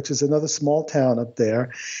Omblier, which is another small town up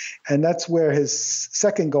there. And that's where his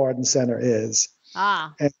second garden center is.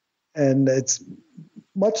 And it's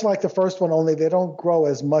much like the first one, only they don't grow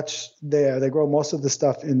as much there. They grow most of the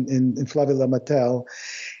stuff in Flavie-la-Matelle.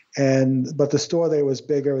 But the store there was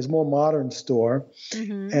bigger. It was a more modern store.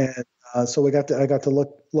 And so I got to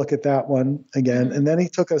look at that one again. And then he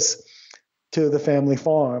took us to the family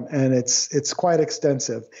farm, and it's quite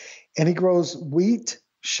extensive. And he grows wheat,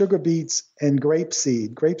 sugar beets, and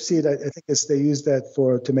grapeseed. Grapeseed, I think they use that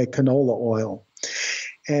to make canola oil.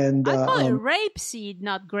 And I call it rapeseed,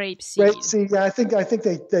 not grapeseed. Grapeseed, yeah. I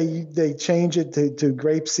think they change it to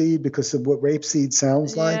grapeseed because of what rapeseed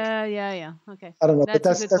sounds like. Yeah. Okay. I don't know, but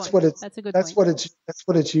that's what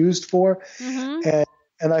it's used for.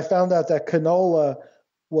 And I found out that canola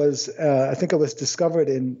was I think it was discovered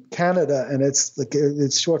in Canada, and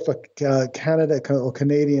it's short for Canada or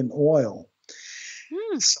Canadian oil.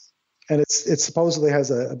 And it supposedly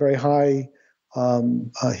has a very high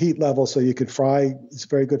heat level, so you could fry. It's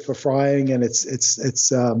very good for frying, and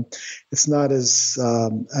it's not as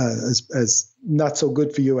not so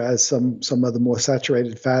good for you as some of the more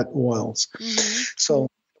saturated fat oils. So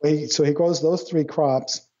he grows those three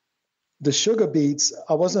crops. The sugar beets,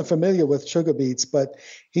 I wasn't familiar with sugar beets, but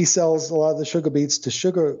he sells a lot of the sugar beets to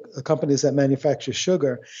sugar companies that manufacture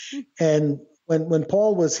sugar. And when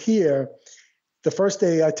Paul was here, the first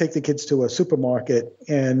day I take the kids to a supermarket,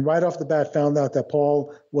 and right off the bat found out that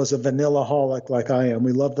Paul was a vanilla-holic like I am.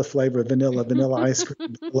 We love the flavor of vanilla ice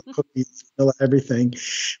cream, vanilla cookies, vanilla everything.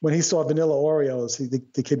 When he saw vanilla Oreos,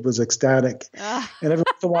 the kid was ecstatic. And every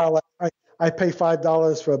once in a while, I pay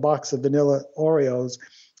 $5 for a box of vanilla Oreos,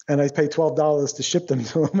 and I pay $12 to ship them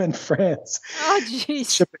to him in France. Oh, jeez.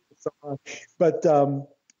 Shipping and so on. But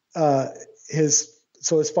his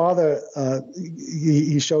father,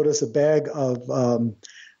 he showed us a bag of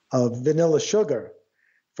vanilla sugar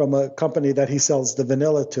from a company that he sells the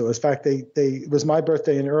vanilla to. In fact, it was my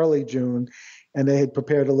birthday in early June, and they had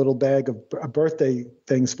prepared a little bag of birthday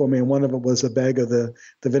things for me, and one of them was a bag of the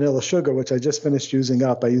vanilla sugar, which I just finished using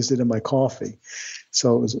up. I used it in my coffee,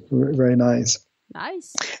 so it was very nice.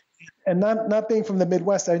 Nice. And not being from the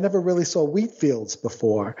Midwest, I never really saw wheat fields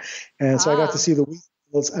before, and so I got to see the wheat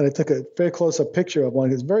fields, and I took a very close-up picture of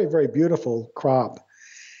one. It's a very, very beautiful crop.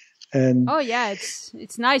 And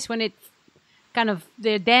it's nice when it kind of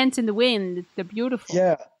they dance in the wind. They're beautiful.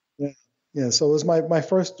 Yeah. So it was my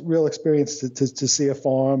first real experience to see a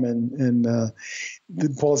farm, and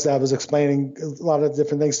Paul's dad was explaining a lot of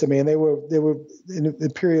different things to me, and they were in a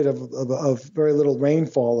period of very little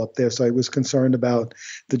rainfall up there, so I was concerned about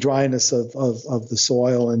the dryness of the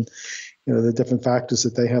soil and the different factors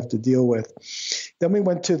that they have to deal with. Then we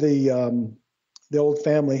went to the old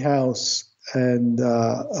family house, and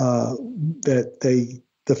the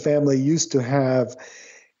family used to have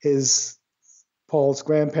Paul's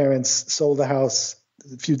grandparents sold the house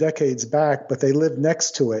a few decades back, but they lived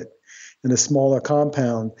next to it in a smaller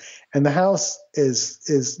compound. And the house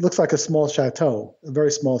looks like a small chateau, a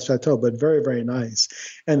very small chateau, but very, very nice.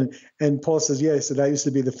 And Paul says, he said, that used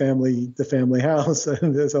to be the family house.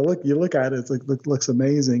 And so you look at it, it looks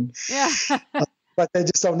amazing. Yeah. But they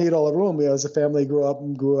just don't need all the room. As the family grew up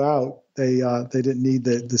and grew out, they didn't need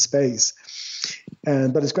the space.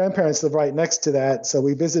 But his grandparents live right next to that, so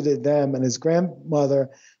we visited them. And his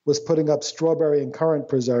grandmother was putting up strawberry and currant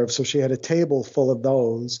preserves, so she had a table full of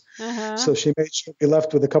those. So she made sure we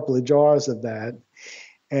left with a couple of jars of that,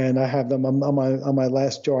 and I have them on my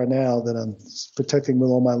last jar now that I'm protecting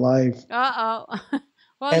with all my life. Well,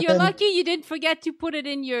 you're lucky you didn't forget to put it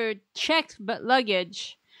in your checked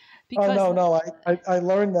luggage. Because no! I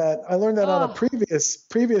learned that. On a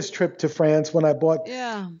previous trip to France when I bought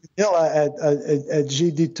vanilla at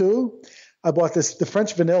GD2. I bought this. The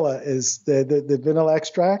French vanilla is the vanilla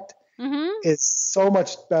extract. It's so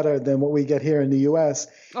much better than what we get here in the U.S.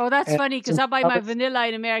 Oh, that's funny because I buy my vanilla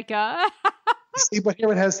in America. See, but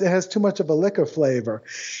here it has too much of a liquor flavor,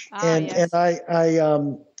 and yes.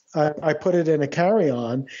 I put it in a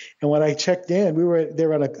carry-on, and when I checked in, we were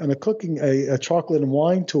there on a chocolate and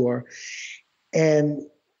wine tour, and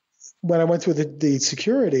when I went through the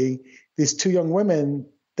security, these two young women,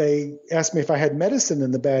 they asked me if I had medicine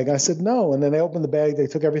in the bag. I said no, and then they opened the bag, they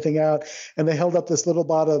took everything out, and they held up this little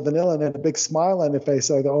bottle of vanilla and had a big smile on their face.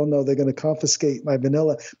 So I go, oh no, they're going to confiscate my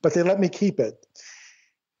vanilla, but they let me keep it.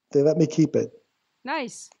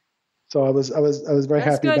 Nice. So I was very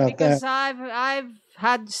happy about that. That's good because I've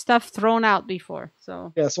had stuff thrown out before.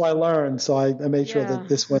 So yeah, so I learned. So I made sure that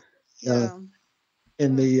this went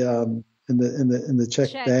in the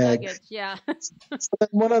check bag. Luggage, yeah. So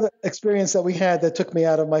one other experience that we had that took me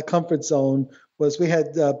out of my comfort zone was we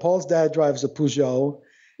had Paul's dad drives a Peugeot.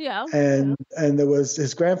 Yeah. And there was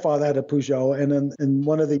his grandfather had a Peugeot, and in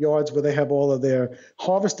one of the yards where they have all of their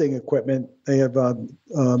harvesting equipment, they have a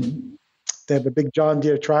big John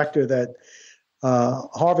Deere tractor that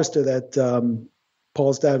harvester that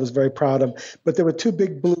Paul's dad was very proud of. But there were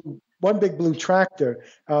one big blue tractor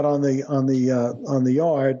out on the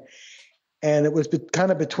yard, and it was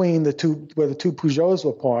kind of between the two where the two Peugeots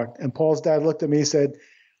were parked. And Paul's dad looked at me and said,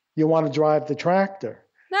 "You want to drive the tractor?"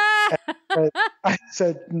 I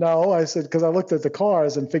said no. I said because I looked at the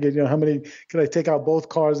cars and figured, how many could I take out both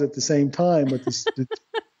cars at the same time with this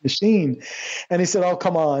machine? And he said, "Oh,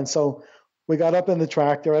 come on." So we got up in the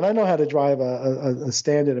tractor, and I know how to drive a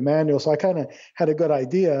standard, a manual, so I kind of had a good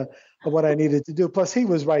idea of what I needed to do. Plus, he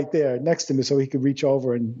was right there next to me, so he could reach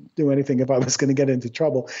over and do anything if I was going to get into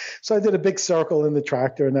trouble. So I did a big circle in the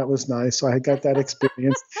tractor, and that was nice. So I got that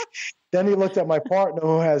experience. Then he looked at my partner,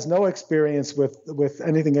 who has no experience with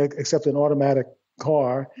anything except an automatic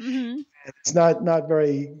car. Mm-hmm. It's not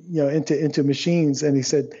very into machines, and he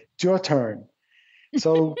said, "It's your turn."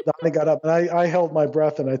 So Donnie got up, and I held my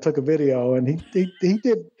breath, and I took a video, and he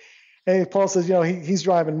did. And Paul says, he's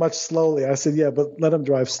driving much slowly. I said, yeah, but let him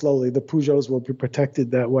drive slowly. The Peugeots will be protected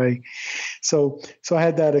that way. So I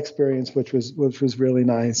had that experience, which was really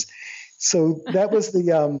nice. So that was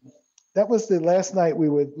the last night we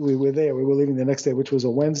were there. We were leaving the next day, which was a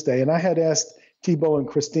Wednesday, and I had asked Thibault and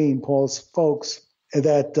Christine, Paul's folks,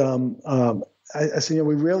 that I said,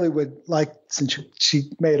 we really would like, since she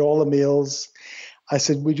made all the meals, I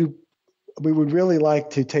said, we would really like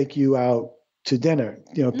to take you out to dinner,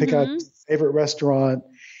 pick out your favorite restaurant.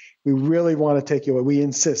 We really want to take you out. We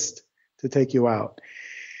insist to take you out.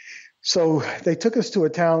 So they took us to a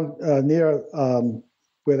town near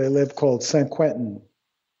where they live called Saint-Quentin.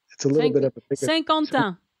 It's a little bit of a bigger...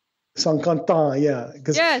 Saint-Quentin. Saint-Quentin, yeah.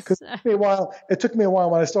 Yes. It took me a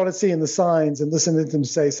while when I started seeing the signs and listening to them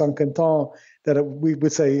say Saint-Quentin that we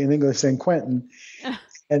would say in English Saint-Quentin.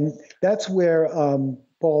 And that's where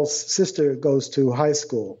Paul's sister goes to high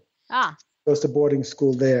school. Goes to boarding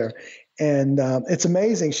school there. And it's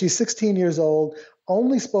amazing. She's 16 years old,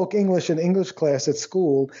 only spoke English in English class at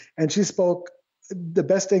school, and she spoke the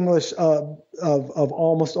best English of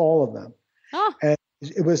almost all of them. And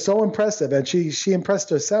it was so impressive. And she impressed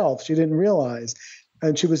herself. She didn't realize.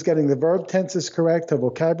 And she was getting the verb tenses correct. Her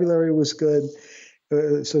vocabulary was good.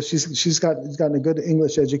 So she's gotten a good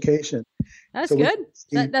English education. That's good.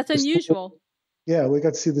 That's unusual. Yeah, we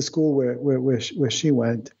got to see the school where she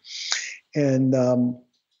went. And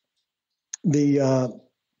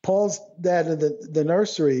Paul's dad and the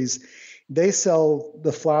nurseries, they sell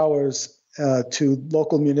the flowers to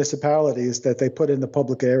local municipalities that they put in the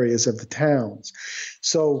public areas of the towns.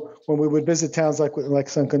 So when we would visit towns like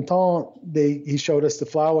Saint-Quentin, he showed us the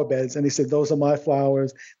flower beds, and he said, "Those are my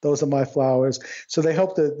flowers. Those are my flowers." So they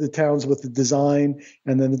help the towns with the design,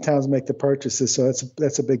 and then the towns make the purchases. So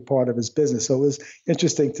that's a big part of his business. So it was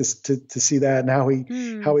interesting to see that and how he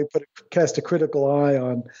cast a critical eye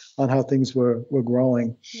on how things were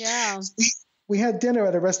growing. Yeah. We had dinner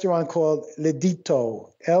at a restaurant called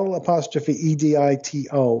L'Edito,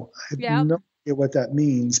 L'Edito. I have no idea what that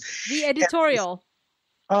means. The editorial.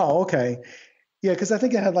 Okay. Yeah, because I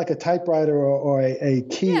think it had like a typewriter or a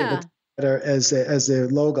key as their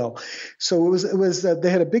logo. So it was they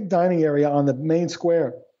had a big dining area on the main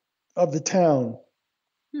square of the town.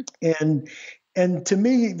 And to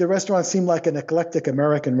me, the restaurant seemed like an eclectic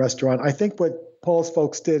American restaurant. I think what Paul's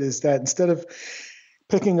folks did is that instead of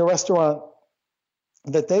picking a restaurant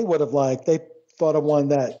that they would have liked, they thought of one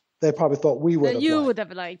that they probably thought we would have liked. You would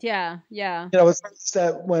have liked, yeah. It's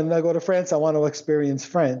that when I go to France, I want to experience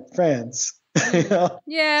France.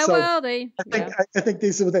 Yeah, so well, I think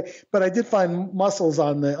these are they. But I did find mussels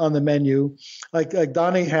on the menu. Like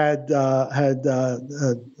Donnie had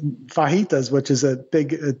fajitas, which is a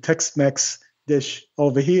big Tex-Mex dish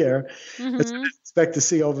over here. It's expect to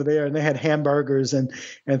see over there. And they had hamburgers and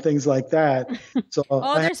things like that. So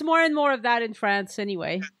there's more and more of that in France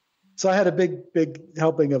anyway. So I had a big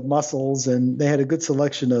helping of mussels, and they had a good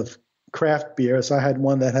selection of craft beer. So I had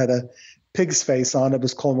one that had a pig's face on it. It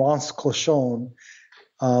was called Rince Cochon,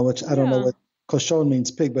 which I don't know what cochon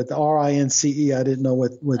means, pig, but the RINCE, I didn't know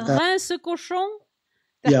what that. Rince Cochon?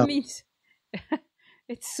 That means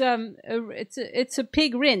it's a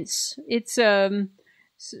pig rinse. It's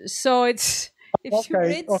so it's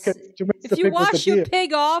if you wash your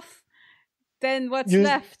pig off, then what's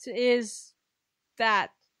left is that.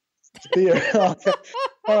 Beer. Okay.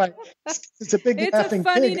 All right. It's a big laughing a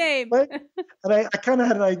funny pig. name. And I kind of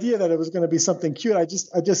had an idea that it was going to be something cute. I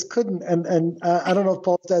just couldn't. And I don't know if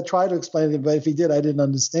Paul's dad tried to explain it, but if he did, I didn't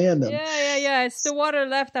understand him. Yeah. It's the water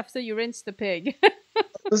left after you rinse the pig.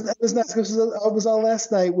 It was nice because I was on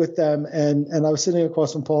last night with them, and I was sitting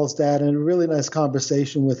across from Paul's dad, and a really nice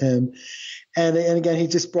conversation with him. And again, he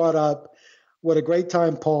just brought up what a great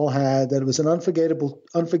time Paul had, that it was an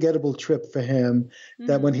unforgettable trip for him,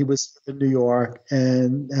 that when he was in New York,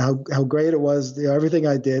 and how great it was, everything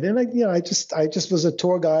I did. And I just was a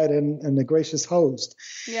tour guide and a gracious host.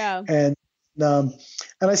 Yeah. And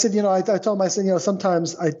I said, I told him, I said,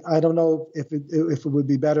 sometimes I don't know if it would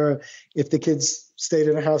be better if the kids stayed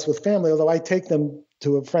in a house with family, although I take them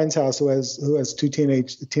to a friend's house who has two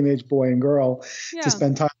teenage boy and girl to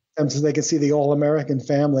spend time so they can see the all-American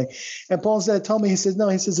family. And Paul's dad told me, he says,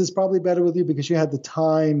 it's probably better with you because you had the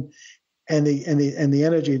time and the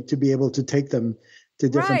energy to be able to take them to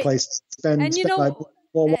different places, spend like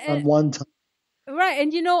one time. Right.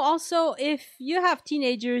 And also if you have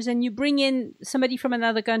teenagers and you bring in somebody from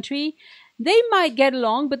another country, they might get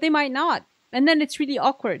along, but they might not. And then it's really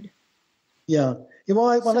awkward. Yeah.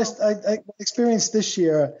 When I experienced this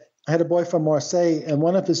year, I had a boy from Marseille, and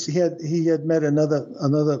one of his he had met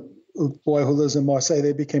another boy who lives in Marseille.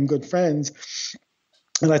 They became good friends,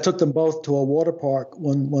 and I took them both to a water park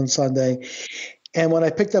one Sunday. And when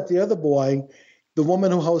I picked up the other boy, the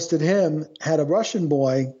woman who hosted him had a Russian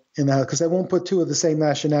boy in the house, because they won't put two of the same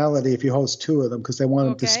nationality if you host two of them, because they want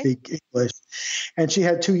them to speak English. And she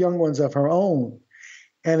had two young ones of her own.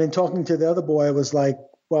 And in talking to the other boy, I was like,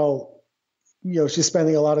 well, she's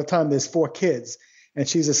spending a lot of time. There's 4 kids. And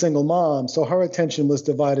she's a single mom, so her attention was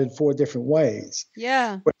divided 4 different ways.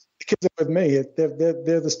 Yeah. But the kids are with me.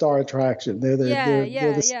 They're the star attraction. They're So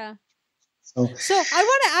I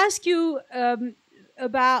want to ask you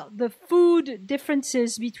about the food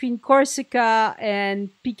differences between Corsica and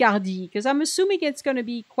Picardie, because I'm assuming it's going to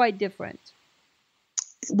be quite different.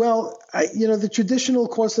 Well, the traditional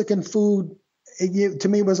Corsican food, to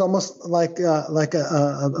me, was almost like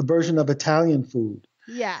a version of Italian food.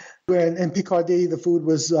 Yeah. Where in Picardie, the food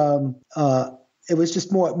was it was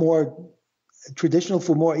just more traditional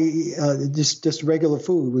food, more just regular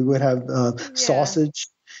food. We would have sausage.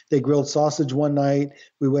 They grilled sausage one night.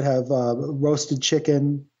 We would have roasted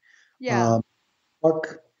chicken,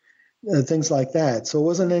 pork, things like that. So it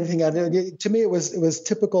wasn't anything. To me, it was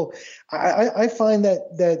typical. I find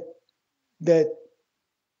that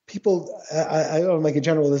people. I don't make a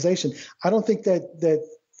generalization. I don't think that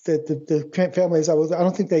the families I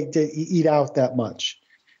don't think they eat out that much,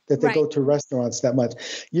 that they go to restaurants that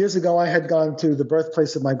much. Years ago, I had gone to the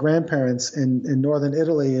birthplace of my grandparents in northern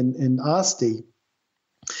Italy, in Asti,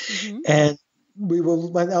 and we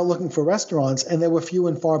went out looking for restaurants, and there were few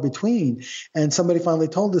and far between. And somebody finally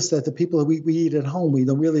told us that the people we eat at home, we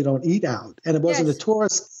really don't eat out. And it wasn't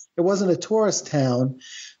a tourist town.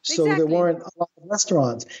 So there weren't a lot of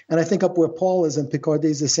restaurants. And I think up where Paul is in Picardie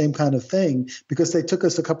is the same kind of thing, because they took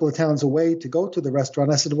us a couple of towns away to go to the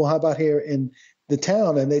restaurant. I said, well, how about here in the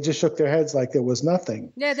town? And they just shook their heads like there was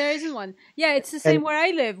nothing. Yeah, there isn't one. Yeah, it's the same where I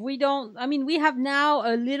live. We have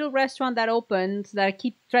now a little restaurant that opened that I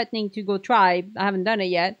keep threatening to go try. I haven't done it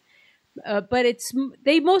yet. But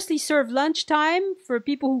they mostly serve lunchtime for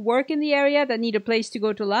people who work in the area that need a place to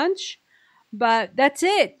go to lunch. But that's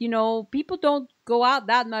it. People don't go out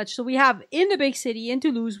that much. So we have in the big city, in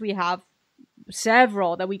Toulouse, we have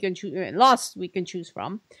several that we can choose, lots we can choose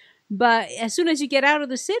from. But as soon as you get out of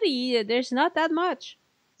the city, there's not that much.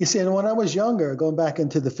 You see, and when I was younger, going back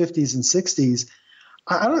into the 50s and 60s,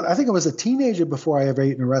 I think I was a teenager before I ever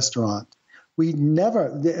ate in a restaurant. We never,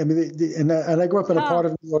 and I grew up in a part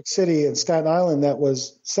of New York City in Staten Island that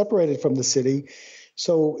was separated from the city.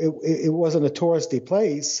 So it wasn't a touristy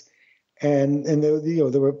place. And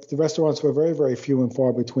the restaurants were very, very few and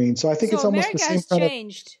far between. So I think it's almost America the same has kind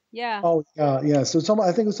changed. Yeah. Oh yeah. So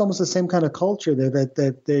I think it's almost the same kind of culture there,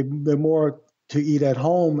 that they're more to eat at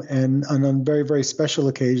home, and on very, very special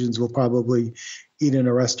occasions will probably eat in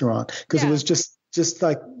a restaurant, because it was just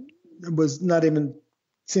like was not even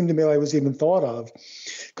seemed to me like it was even thought of,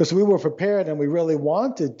 because we were prepared and we really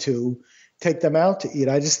wanted to take them out to eat.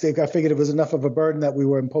 I figured it was enough of a burden that we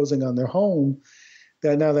were imposing on their home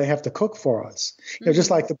that now they have to cook for us. Just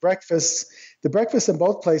like the breakfast in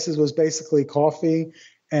both places was basically coffee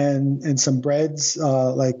and some breads,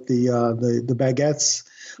 like the baguettes.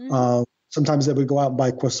 Sometimes they would go out and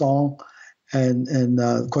buy croissant and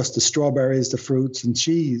of course the strawberries, the fruits and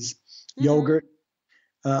cheese, yogurt.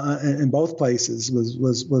 In both places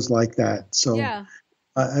was like that. So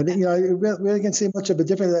I really can't see much of a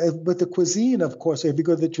difference. But the cuisine, of course, if you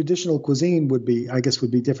go to the traditional cuisine, would be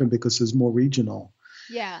different because it's more regional.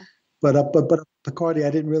 Yeah. But up Picardie,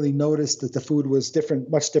 I didn't really notice that the food was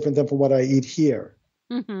much different than from what I eat here.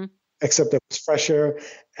 Except it was fresher,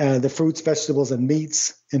 and the fruits, vegetables, and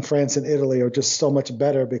meats in France and Italy are just so much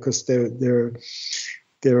better because they're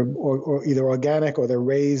or either organic or they're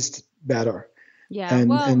raised better. Yeah,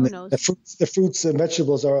 and who knows? The fruits and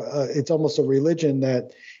vegetables are, it's almost a religion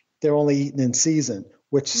that they're only eaten in season,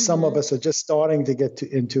 which some of us are just starting to get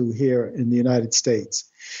into here in the United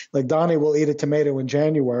States. Like Donnie will eat a tomato in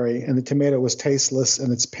January and the tomato was tasteless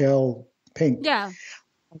and it's pale pink. Yeah.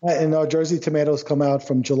 And our Jersey tomatoes come out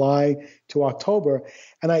from July to October,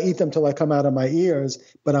 and I eat them till I come out of my ears,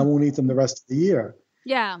 but I won't eat them the rest of the year.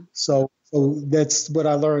 Yeah. So that's what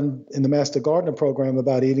I learned in the Master Gardener program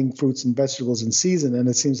about eating fruits and vegetables in season, and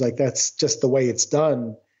it seems like that's just the way it's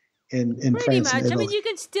done in France. Pretty much. I mean, you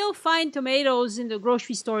can still find tomatoes in the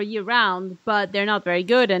grocery store year round, but they're not very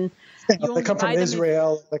good, and they come from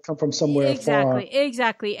Israel. They come from somewhere far.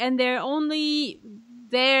 Exactly, and they're only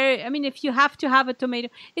there. I mean, if you have to have a tomato,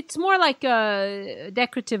 it's more like a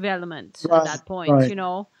decorative element at that point.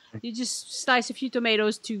 Right. You just slice a few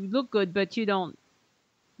tomatoes to look good, but you don't.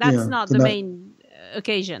 That's not the main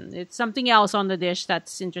occasion. It's something else on the dish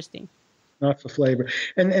that's interesting. Not for flavor.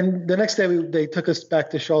 And the next day they took us back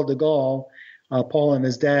to Charles de Gaulle, Paul and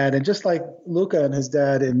his dad, and just like Luca and his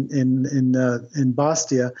dad in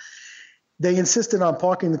Bastia, they insisted on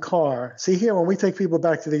parking the car. See, here when we take people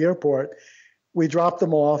back to the airport, we drop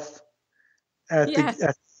them off at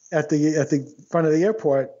the front of the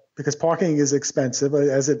airport because parking is expensive,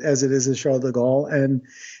 as it is in Charles de Gaulle, and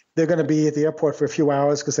they're going to be at the airport for a few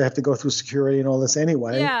hours because they have to go through security and all this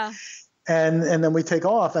anyway. Yeah. And then we take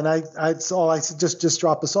off, and I said just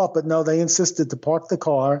drop us off, but no, they insisted to park the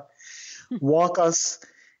car, walk us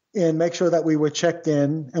in, make sure that we were checked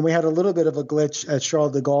in, and we had a little bit of a glitch at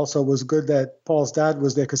Charles de Gaulle, so it was good that Paul's dad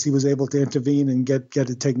was there because he was able to intervene and get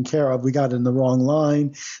it taken care of. We got in the wrong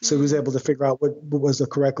line, so he was able to figure out what was the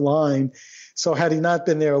correct line. So had he not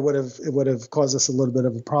been there, it would have caused us a little bit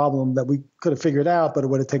of a problem that we could have figured out, but it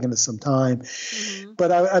would have taken us some time.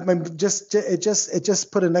 But I mean, it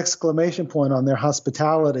just put an exclamation point on their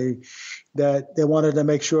hospitality, that they wanted to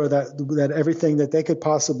make sure that everything that they could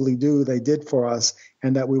possibly do, they did for us,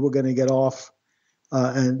 and that we were going to get off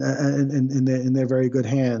and in their very good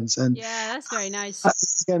hands. And yeah, that's very nice.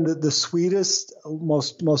 Again, the sweetest,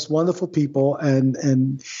 most wonderful people,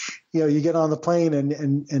 and you get on the plane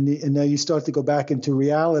and now you start to go back into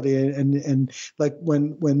reality, and like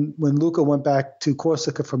when Luca went back to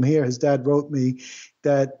Corsica from here, his dad wrote me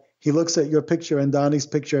that he looks at your picture and Donnie's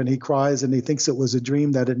picture and he cries and he thinks it was a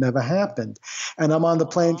dream, that it never happened. And I'm on the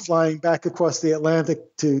plane flying back across the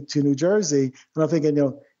Atlantic to New Jersey, and I'm thinking,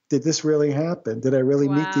 did this really happen? Did I really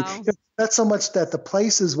meet the? Not so much that the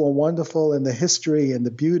places were wonderful and the history and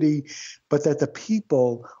the beauty, but that the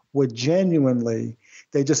people were genuinely,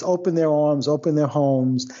 they just opened their arms, opened their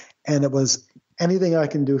homes, and it was, anything I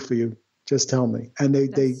can do for you, just tell me. And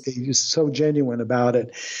they just so genuine about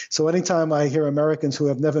it. So anytime I hear Americans who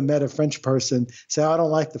have never met a French person say, I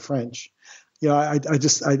don't like the French, I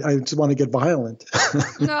just want to get violent.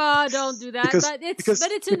 No, don't do that. But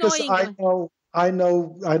it's annoying. I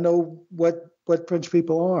know what French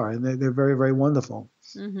people are, and they're very, very wonderful.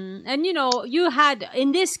 And you had,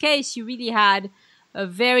 in this case, you really had a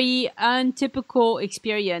very untypical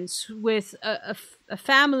experience with a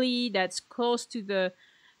family that's close to the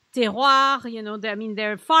terroir. I mean,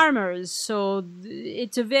 they're farmers, so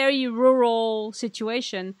it's a very rural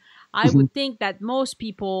situation. I would think that most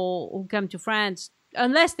people who come to France,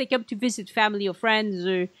 unless they come to visit family or friends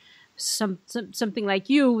or something like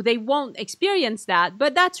you, they won't experience that.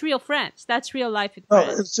 But that's real France. That's real life in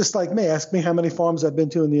France. It's just like me. Ask me how many farms I've been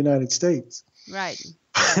to in the United States. Right.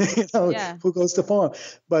 Who goes to farm?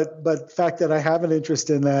 But the fact that I have an interest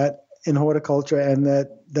in that, in horticulture, and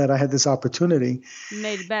that I had this opportunity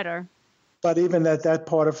made it better. But even that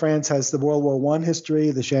part of France has the World War I history,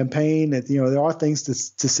 the Champagne. There are things to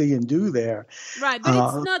see and do there. Right,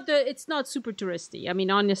 but it's not super touristy. I mean,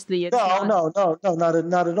 honestly, it's not. No,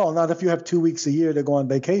 not at all. Not if you have 2 weeks a year to go on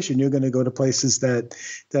vacation. You're going to go to places that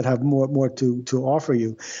have more to offer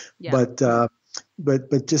you. Yeah.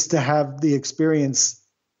 But just to have the experience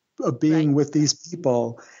of being with these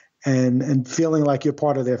people and feeling like you're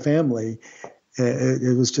part of their family,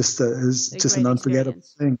 it was just an unforgettable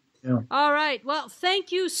thing. Yeah. All right. Well,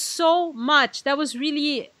 thank you so much. That was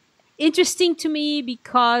really interesting to me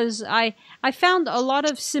because I found a lot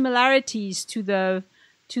of similarities to the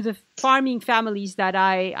farming families that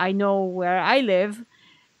I know where I live.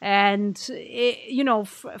 And,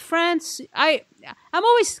 France, I'm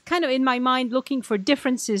always kind of in my mind looking for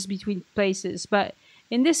differences between places. But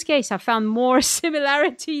in this case, I found more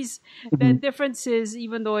similarities than differences,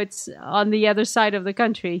 even though it's on the other side of the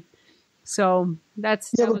country. So that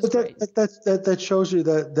was great. That shows you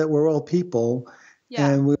that we're all people,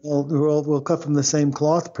 and we'll cut from the same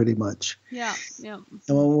cloth pretty much. Yeah.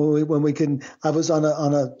 And when we can, I was on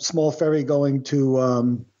a small ferry going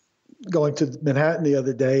to Manhattan the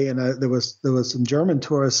other day, and there was some German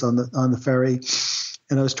tourists on the ferry,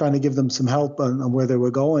 and I was trying to give them some help on where they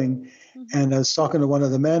were going, and I was talking to one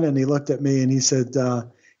of the men, and he looked at me and he said,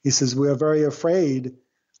 "We are very afraid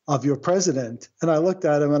of your president." And I looked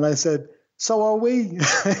at him and I said, "So are we."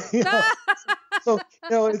 So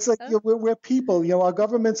it's like we're people. Our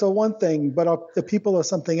governments are one thing, but the people are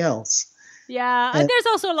something else. Yeah, and there's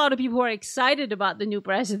also a lot of people who are excited about the new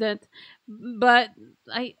president, but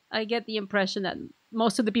I get the impression that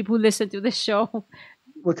most of the people who listen to this show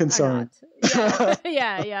were concerned.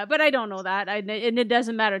 Yeah, but I don't know that, and it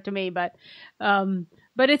doesn't matter to me. But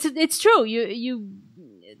it's true.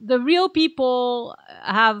 The real people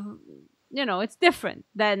have, it's different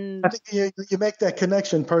than. I think you make that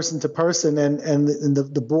connection person to person, and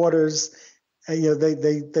the borders,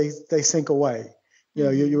 they sink away.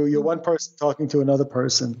 You're one person talking to another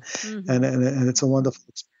person, and it's a wonderful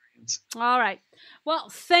experience. All right. Well,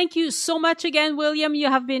 thank you so much again, William. You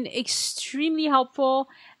have been extremely helpful.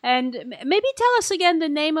 And maybe tell us again the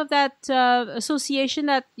name of that association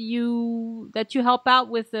that you help out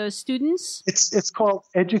with the students. It's called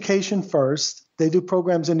Education First. They do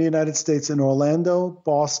programs in the United States in Orlando,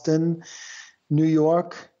 Boston, New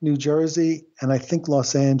York, New Jersey, and I think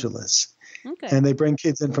Los Angeles. Okay. And they bring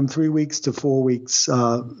kids in from 3 weeks to 4 weeks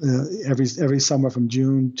every summer from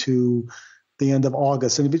June to the end of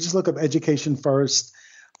August. And if you just look up Education First,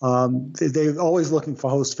 they're always looking for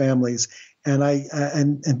host families. And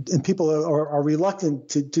and people are reluctant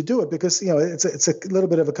to do it because it's a little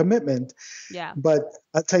bit of a commitment. Yeah. But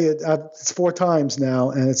I tell you, it's 4 times now,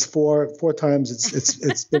 and it's four times.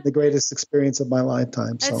 It's been the greatest experience of my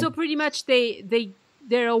lifetime. And so pretty much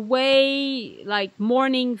they're away like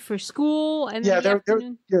morning for school, and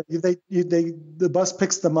the bus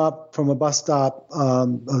picks them up from a bus stop.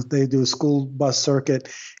 They do a school bus circuit.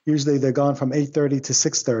 Usually they're gone from 8:30 to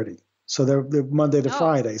 6:30. So they're Monday to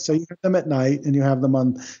Friday. So you have them at night, and you have them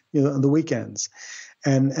on on the weekends,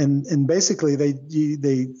 and basically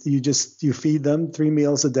you feed them 3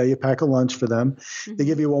 meals a day. You pack a lunch for them. Mm-hmm. They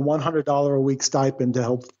give you a $100 a week stipend to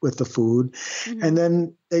help with the food, and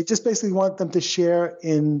then they just basically want them to share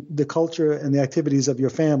in the culture and the activities of your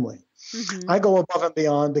family. Mm-hmm. I go above and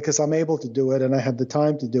beyond because I'm able to do it and I have the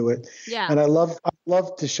time to do it. Yeah. And I love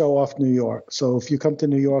to show off New York. So if you come to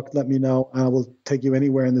New York, let me know. I will take you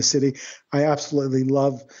anywhere in the city. I absolutely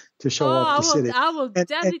love to show off the city. I will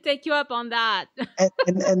definitely take you up on that.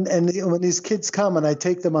 and when these kids come and I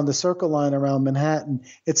take them on the Circle Line around Manhattan,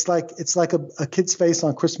 it's like a kid's face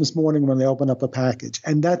on Christmas morning when they open up a package.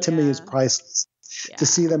 And that to me is priceless. Yeah. To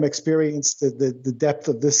see them experience the depth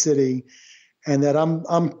of this city, and that I'm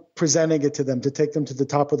presenting it to them, to take them to the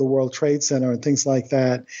top of the World Trade Center and things like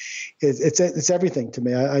that. It's everything to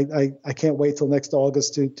me. I can't wait till next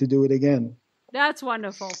August to do it again. That's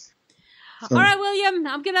wonderful. So, all right, William,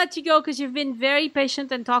 I'm going to let you go because you've been very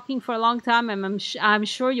patient and talking for a long time, and I'm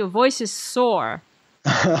sure your voice is sore.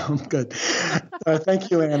 Good.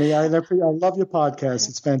 Thank you, Annie. I love your podcast.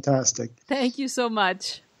 It's fantastic. Thank you so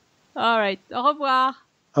much. All right. Au revoir.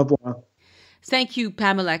 Au revoir. Thank you,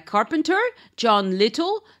 Pamela Carpenter, John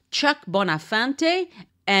Little, Chuck Bonafante,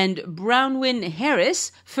 and Brownwin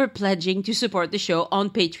Harris for pledging to support the show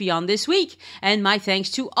on Patreon this week. And my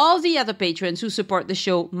thanks to all the other patrons who support the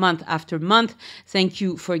show month after month. Thank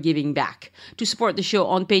you for giving back. To support the show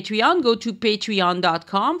on Patreon, go to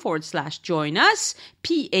patreon.com/join us,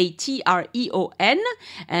 Patreon.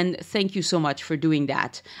 And thank you so much for doing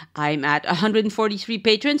that. I'm at 143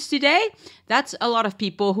 patrons today. That's a lot of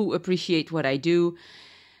people who appreciate what I do.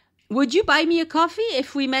 Would you buy me a coffee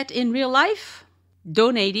if we met in real life?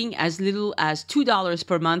 Donating as little as $2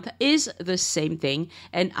 per month is the same thing,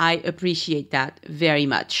 and I appreciate that very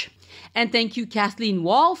much. And thank you, Kathleen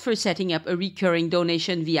Wall, for setting up a recurring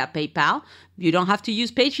donation via PayPal. You don't have to use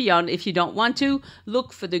Patreon if you don't want to.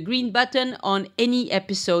 Look for the green button on any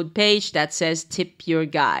episode page that says Tip Your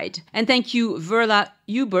Guide. And thank you, Verla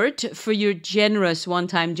Hubert, for your generous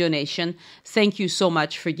one-time donation. Thank you so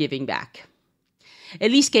much for giving back.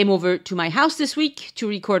 Elise came over to my house this week to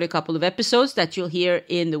record a couple of episodes that you'll hear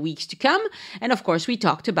in the weeks to come. And of course, we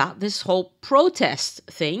talked about this whole protest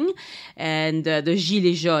thing and the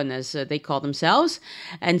Gilets jaunes, as they call themselves.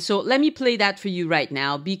 And so let me play that for you right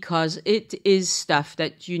now because it is stuff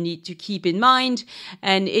that you need to keep in mind.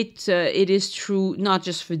 And it is true not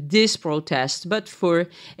just for this protest, but for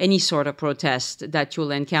any sort of protest that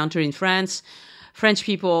you'll encounter in France. French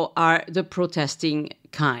people are the protesting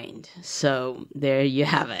kind. So there you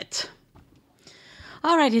have it.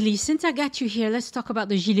 All right, Elise, since I got you here, let's talk about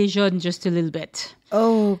the Gilets jaunes just a little bit.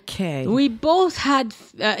 Okay. We both had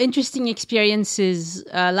interesting experiences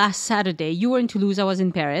last Saturday. You were in Toulouse, I was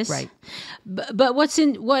in Paris. Right. But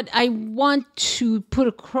what I want to put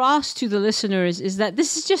across to the listeners is that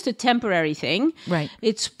this is just a temporary thing. Right.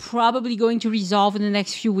 It's probably going to resolve in the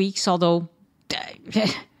next few weeks, although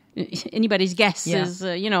anybody's guess is,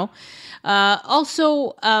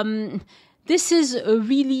 Also, this is a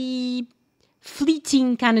really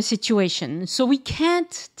fleeting kind of situation. So we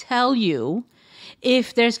can't tell you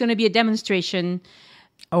if there's going to be a demonstration.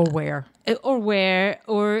 Or where.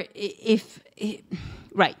 Or if...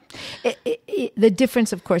 Right. The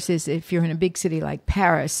difference, of course, is if you're in a big city like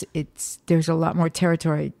Paris, there's a lot more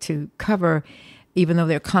territory to cover, even though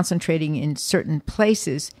they're concentrating in certain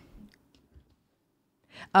places.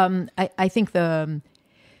 I think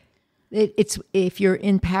it's if you're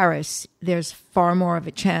in Paris, there's far more of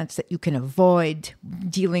a chance that you can avoid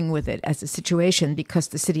dealing with it as a situation because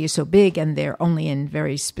the city is so big and they're only in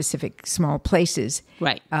very specific small places.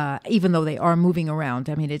 Right. Even though they are moving around.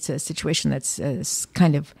 I mean, it's a situation that's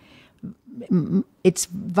kind of, it's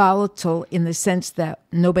volatile in the sense that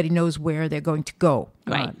nobody knows where they're going to go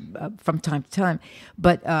from time to time.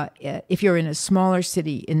 But if you're in a smaller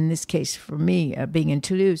city, in this case for me, being in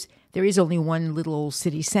Toulouse, there is only one little old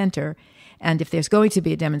city center. And if there's going to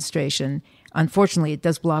be a demonstration, unfortunately, it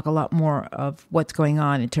does block a lot more of what's going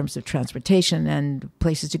on in terms of transportation and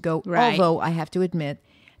places to go. Right. Although I have to admit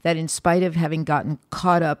that in spite of having gotten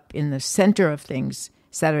caught up in the center of things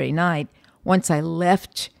Saturday night, once I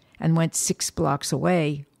left and went 6 blocks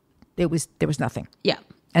away, there was nothing. Yeah.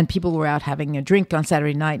 And people were out having a drink on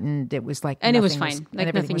Saturday night, and it was like and it was fine. And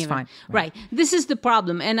everything was fine. Right. This is the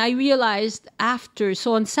problem. And I realized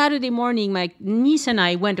so on Saturday morning, my niece and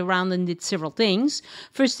I went around and did several things.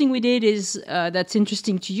 First thing we did is, that's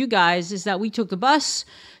interesting to you guys, is that we took the bus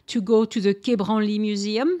to go to the Quai Branly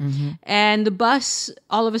Museum. Mm-hmm. And the bus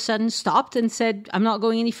all of a sudden stopped and said, I'm not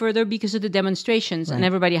going any further because of the demonstrations. Right. And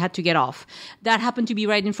everybody had to get off. That happened to be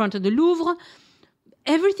right in front of the Louvre.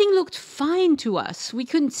 Everything looked fine to us. We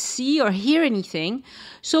couldn't see or hear anything.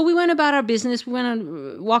 So we went about our business. We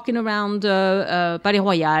went walking around Palais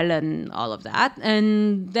Royal and all of that.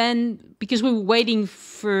 And then, because we were waiting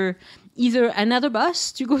for either another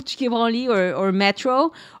bus to go to Quai Branly or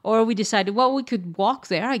metro, or we decided, well, we could walk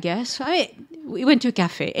there, I guess. We went to a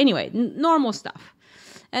cafe. Anyway, normal stuff.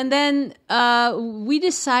 And then we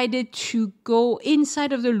decided to go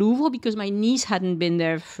inside of the Louvre because my niece hadn't been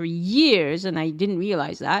there for years, and I didn't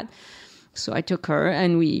realize that. So I took her,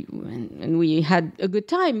 and we had a good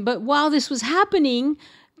time. But while this was happening,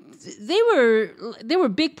 there were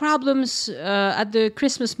big problems at the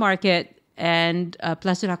Christmas market and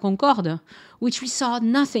Place de la Concorde, which we saw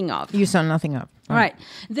nothing of. You saw nothing of. Right.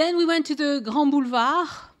 Then we went to the Grand Boulevard,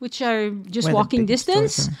 which are just walking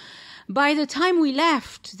distance. By the time we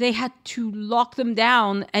left, they had to lock them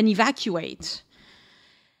down and evacuate.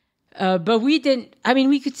 But we didn't,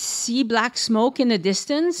 we could see black smoke in the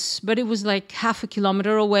distance, but it was like half a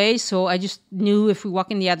kilometer away. So I just knew if we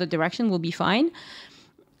walk in the other direction, we'll be fine.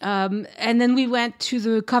 And then we went to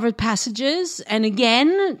the covered passages. And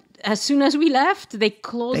again, as soon as we left, they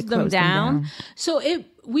closed them down. So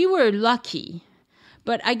we were lucky.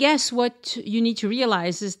 But I guess what you need to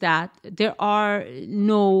realize is that there are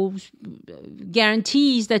no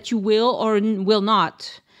guarantees that you will or will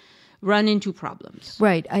not run into problems.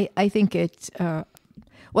 Right. I think it's kind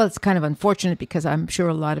of unfortunate because I'm sure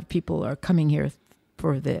a lot of people are coming here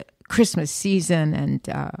for the Christmas season, and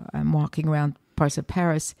I'm walking around parts of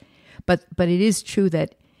Paris. But it is true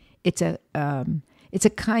that it's a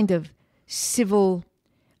kind of civil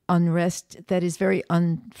unrest that is very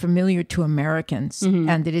unfamiliar to Americans,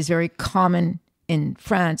 and it is very common in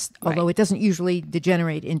France, although it doesn't usually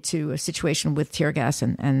degenerate into a situation with tear gas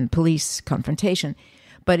and police confrontation.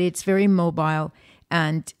 But it's very mobile,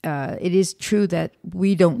 and it is true that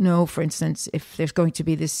we don't know, for instance, if there's going to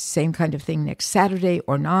be this same kind of thing next Saturday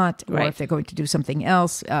or not, or if they're going to do something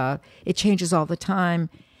else. It changes all the time.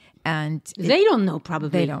 And they don't know, probably.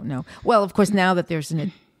 They don't know. Well, of course, now that there's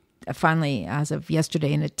finally, as of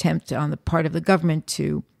yesterday, an attempt on the part of the government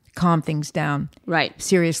to calm things down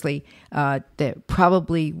seriously, there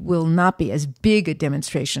probably will not be as big a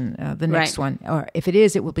demonstration the next one. Or if it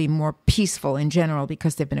is, it will be more peaceful in general,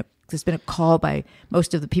 because there's been a call by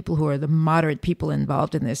most of the people who are the moderate people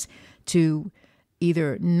involved in this to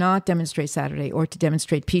either not demonstrate Saturday or to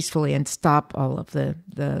demonstrate peacefully and stop all of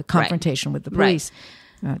the confrontation with the police.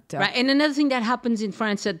 Right. And another thing that happens in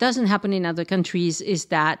France that doesn't happen in other countries is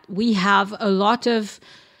that we have a lot of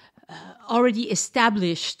already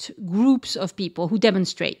established groups of people who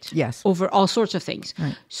demonstrate over all sorts of things.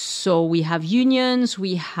 Right. So we have unions,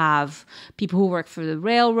 we have people who work for the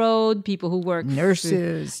railroad, people who work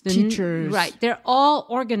nurses, teachers. Right. They're all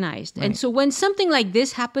organized. Right. And so when something like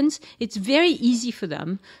this happens, it's very easy for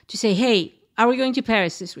them to say, hey, are we going to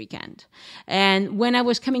Paris this weekend? And when I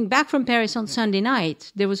was coming back from Paris on Sunday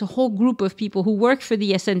night, there was a whole group of people who work for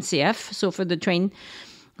the SNCF, so for the train,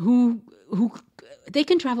 who they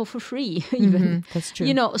can travel for free even. That's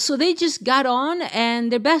true. So they just got on,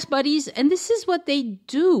 and they're best buddies, and this is what they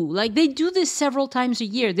do. Like, they do this several times a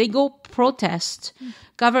year. They go protest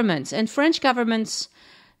governments, and French governments,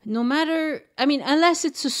 no matter, unless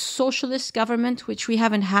it's a socialist government, which we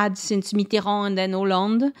haven't had since Mitterrand and then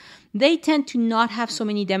Hollande, they tend to not have so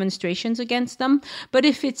many demonstrations against them. But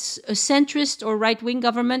if it's a centrist or right-wing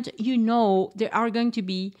government, there are going to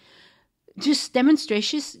be just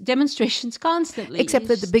demonstrations constantly. Except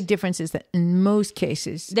that the big difference is that in most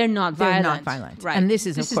cases they're not violent. Right. And this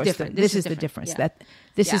is of course the difference. Yeah. That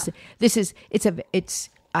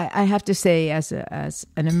I have to say, as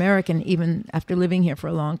an American, even after living here for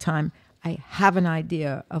a long time, I have an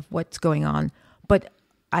idea of what's going on, but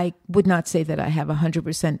I would not say that I have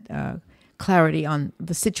 100% clarity on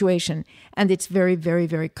the situation. And it's very, very,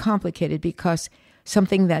 very complicated, because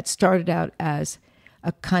something that started out as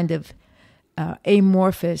a kind of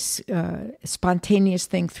amorphous, spontaneous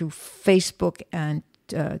thing through Facebook and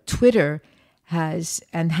Twitter has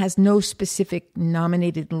no specific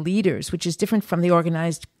nominated leaders, which is different from the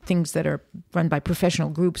organized things that are run by professional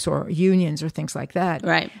groups or unions or things like that.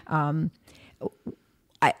 Right.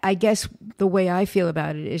 I guess the way I feel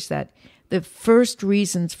about it is that the first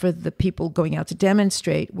reasons for the people going out to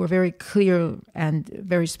demonstrate were very clear and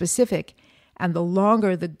very specific. And the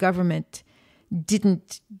longer the government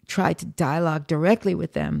didn't try to dialogue directly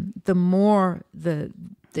with them, the more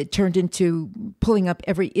it turned into pulling up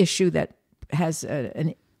every issue that has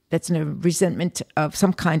that's a resentment of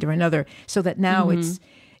some kind or another, so that now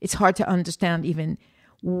it's hard to understand even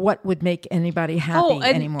what would make anybody happy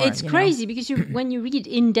anymore. It's crazy because when you read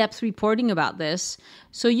in-depth reporting about this,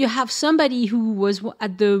 so you have somebody who was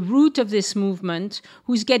at the root of this movement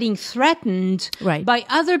who's getting threatened by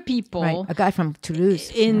other people, a guy from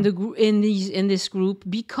Toulouse in this group,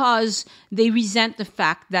 because they resent the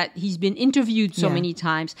fact that he's been interviewed so many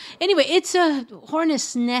times. Anyway, it's a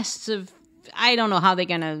hornet's nest of, I don't know how they're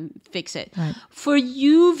going to fix it. Right. For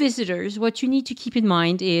you visitors, what you need to keep in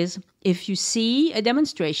mind is, if you see a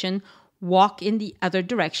demonstration, walk in the other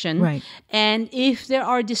direction. Right. And if there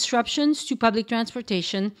are disruptions to public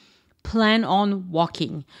transportation, plan on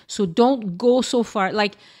walking. So don't go so far.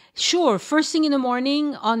 Like, sure, first thing in the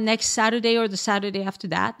morning on next Saturday or the Saturday after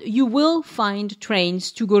that, you will find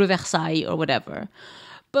trains to go to Versailles or whatever.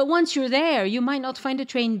 But once you're there, you might not find a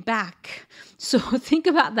train back. So think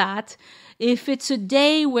about that. If it's a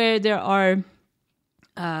day where there are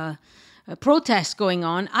protests going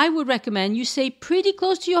on, I would recommend you stay pretty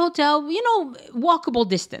close to your hotel, walkable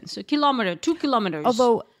distance, 1 kilometer, 2 kilometers.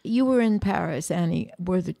 Although you were in Paris, Annie,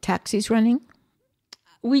 were the taxis running?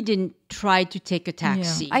 We didn't try to take a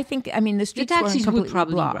taxi. Yeah. I think, the streets were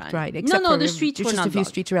completely blocked, right? Except the streets were not just a few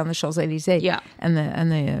streets around the Champs-Élysées and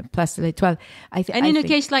the Place de l'Étoile. In a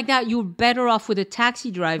case like that, you're better off with a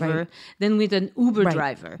taxi driver than with an Uber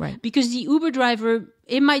driver. Right. Because the Uber driver,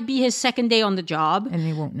 it might be his second day on the job. And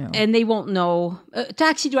they won't know. A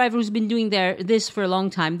taxi driver who's been doing this for a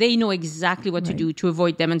long time, they know exactly what to do to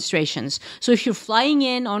avoid demonstrations. So if you're flying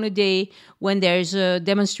in on a day when there's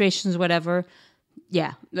demonstrations, whatever,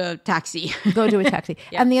 the taxi. Go to a taxi.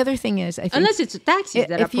 And the other thing is, I think, unless it's a taxi that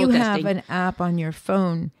are protesting. If you have an app on your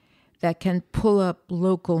phone that can pull up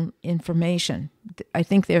local information, I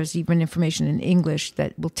think there's even information in English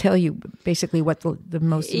that will tell you basically what the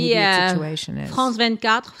most immediate situation is. France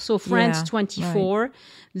 24, so France 24. Right.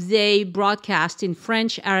 They broadcast in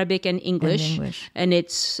French, Arabic, and English. And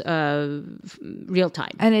it's real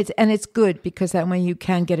time. And it's good because that way you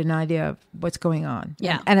can get an idea of what's going on.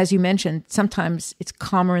 Yeah. And as you mentioned, sometimes it's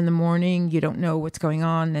calmer in the morning. You don't know what's going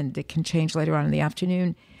on, and it can change later on in the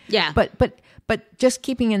afternoon. Yeah. But just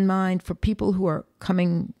keeping in mind for people who are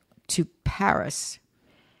coming to Paris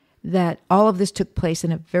that all of this took place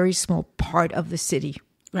in a very small part of the city.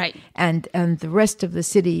 Right. And the rest of the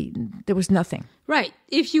city, there was nothing. Right.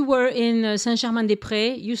 If you were in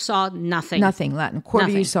Saint-Germain-des-Prés, you saw nothing. Nothing. Latin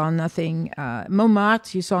Quarter, you saw nothing.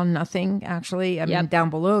 Montmartre, you saw nothing, actually. I mean, down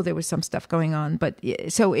below, there was some stuff going on. But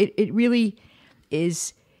so it really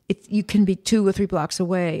is... you can be 2 or 3 blocks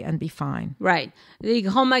away and be fine. Right. The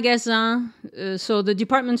grands magasins, so the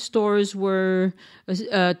department stores were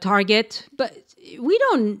Target, but we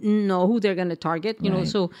don't know who they're going to target, you know,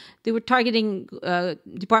 so they were targeting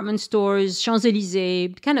department stores,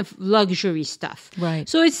 Champs-Élysées, kind of luxury stuff. Right.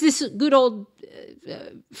 So it's this good old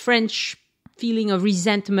French feeling of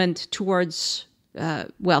resentment towards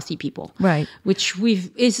wealthy people. Right. Which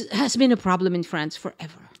has been a problem in France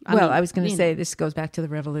forever. I was going to say this goes back to the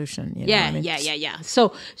revolution. Yeah.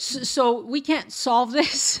 So we can't solve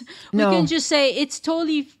this. No. We can just say it's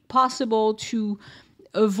totally possible to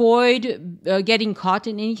avoid getting caught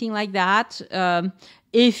in anything like that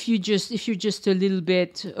if you're just a little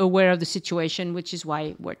bit aware of the situation, which is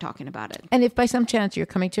why we're talking about it. And if by some chance you're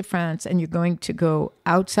coming to France and you're going to go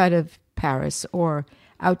outside of Paris or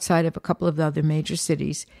outside of a couple of the other major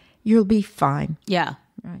cities, you'll be fine. Yeah.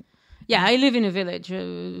 Right. Yeah, I live in a village.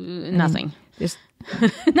 Nothing.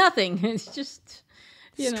 Nothing. It's just...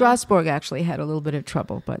 Strasbourg actually had a little bit of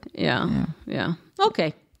trouble, but... Yeah.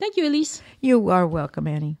 Okay. Thank you, Elise. You are welcome,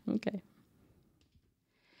 Annie. Okay.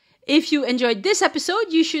 If you enjoyed this episode,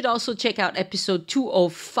 you should also check out episode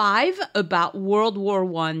 205 about World War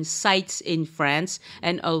I sites in France,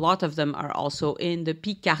 and a lot of them are also in the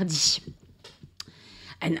Picardie.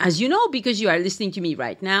 And as you know, because you are listening to me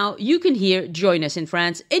right now, you can hear Join Us in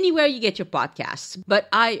France anywhere you get your podcasts. But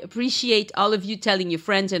I appreciate all of you telling your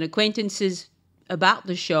friends and acquaintances about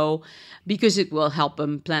the show because it will help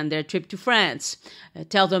them plan their trip to France.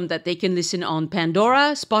 Tell them that they can listen on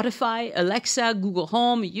Pandora, Spotify, Alexa, Google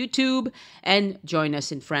Home, YouTube, and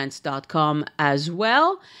joinusinfrance.com as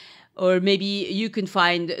well. Or maybe you can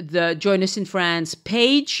find the Join Us in France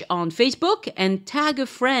page on Facebook and tag a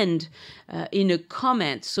friend in a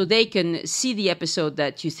comment so they can see the episode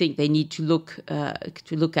that you think they need to look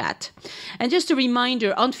at. And just a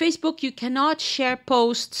reminder, on Facebook, you cannot share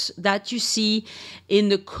posts that you see in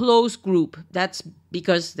the closed group. That's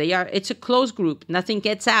because it's a closed group. Nothing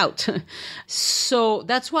gets out. So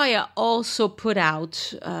that's why I also put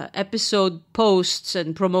out episode posts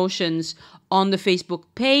and promotions on the Facebook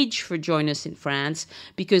page for Join Us in France,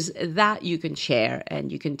 because that you can share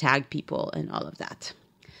and you can tag people and all of that.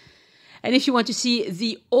 And if you want to see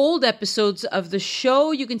the old episodes of the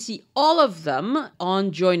show, you can see all of them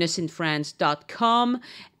on joinusinfrance.com.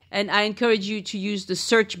 And I encourage you to use the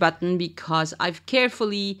search button because I've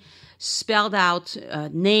carefully spelled out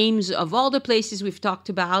names of all the places we've talked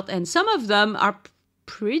about, and some of them are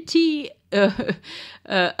pretty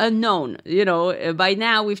unknown. You know, by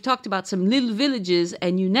now we've talked about some little villages,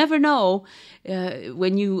 and you never know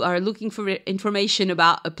when you are looking for information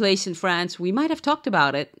about a place in France. We might have talked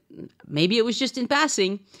about it. Maybe it was just in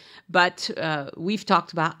passing, but we've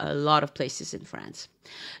talked about a lot of places in France.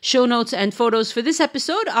 Show notes and photos for this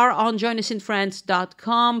episode are on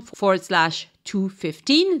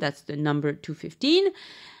joinusinfrance.com/215. That's the number 215.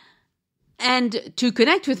 And to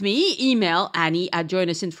connect with me, email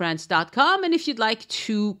Annie@joinusinfrance.com. And if you'd like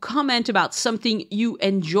to comment about something you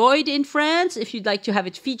enjoyed in France, if you'd like to have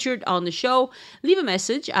it featured on the show, leave a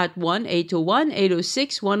message at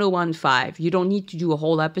 1-801-806-1015. You don't need to do a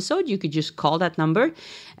whole episode. You could just call that number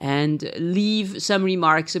and leave some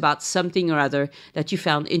remarks about something or other that you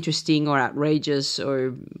found interesting or outrageous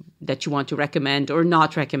or that you want to recommend or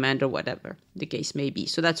not recommend or whatever the case may be.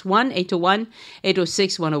 So that's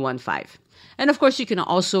 1-801-806-1015. And of course, you can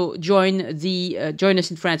also join the Join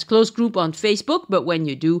Us in France closed group on Facebook. But when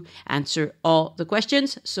you do, answer all the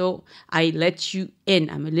questions. So I let you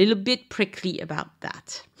in. I'm a little bit prickly about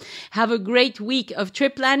that. Have a great week of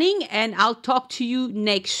trip planning, and I'll talk to you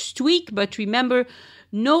next week. But remember,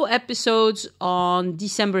 no episodes on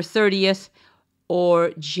December 30th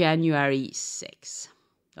or January 6th.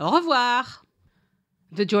 Au revoir.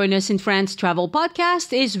 The Join Us in France travel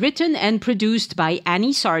podcast is written and produced by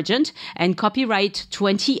Annie Sargent and copyright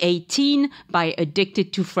 2018 by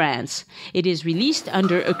Addicted to France. It is released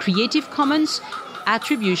under a Creative Commons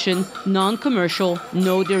Attribution, Non-Commercial,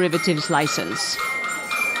 No Derivatives license.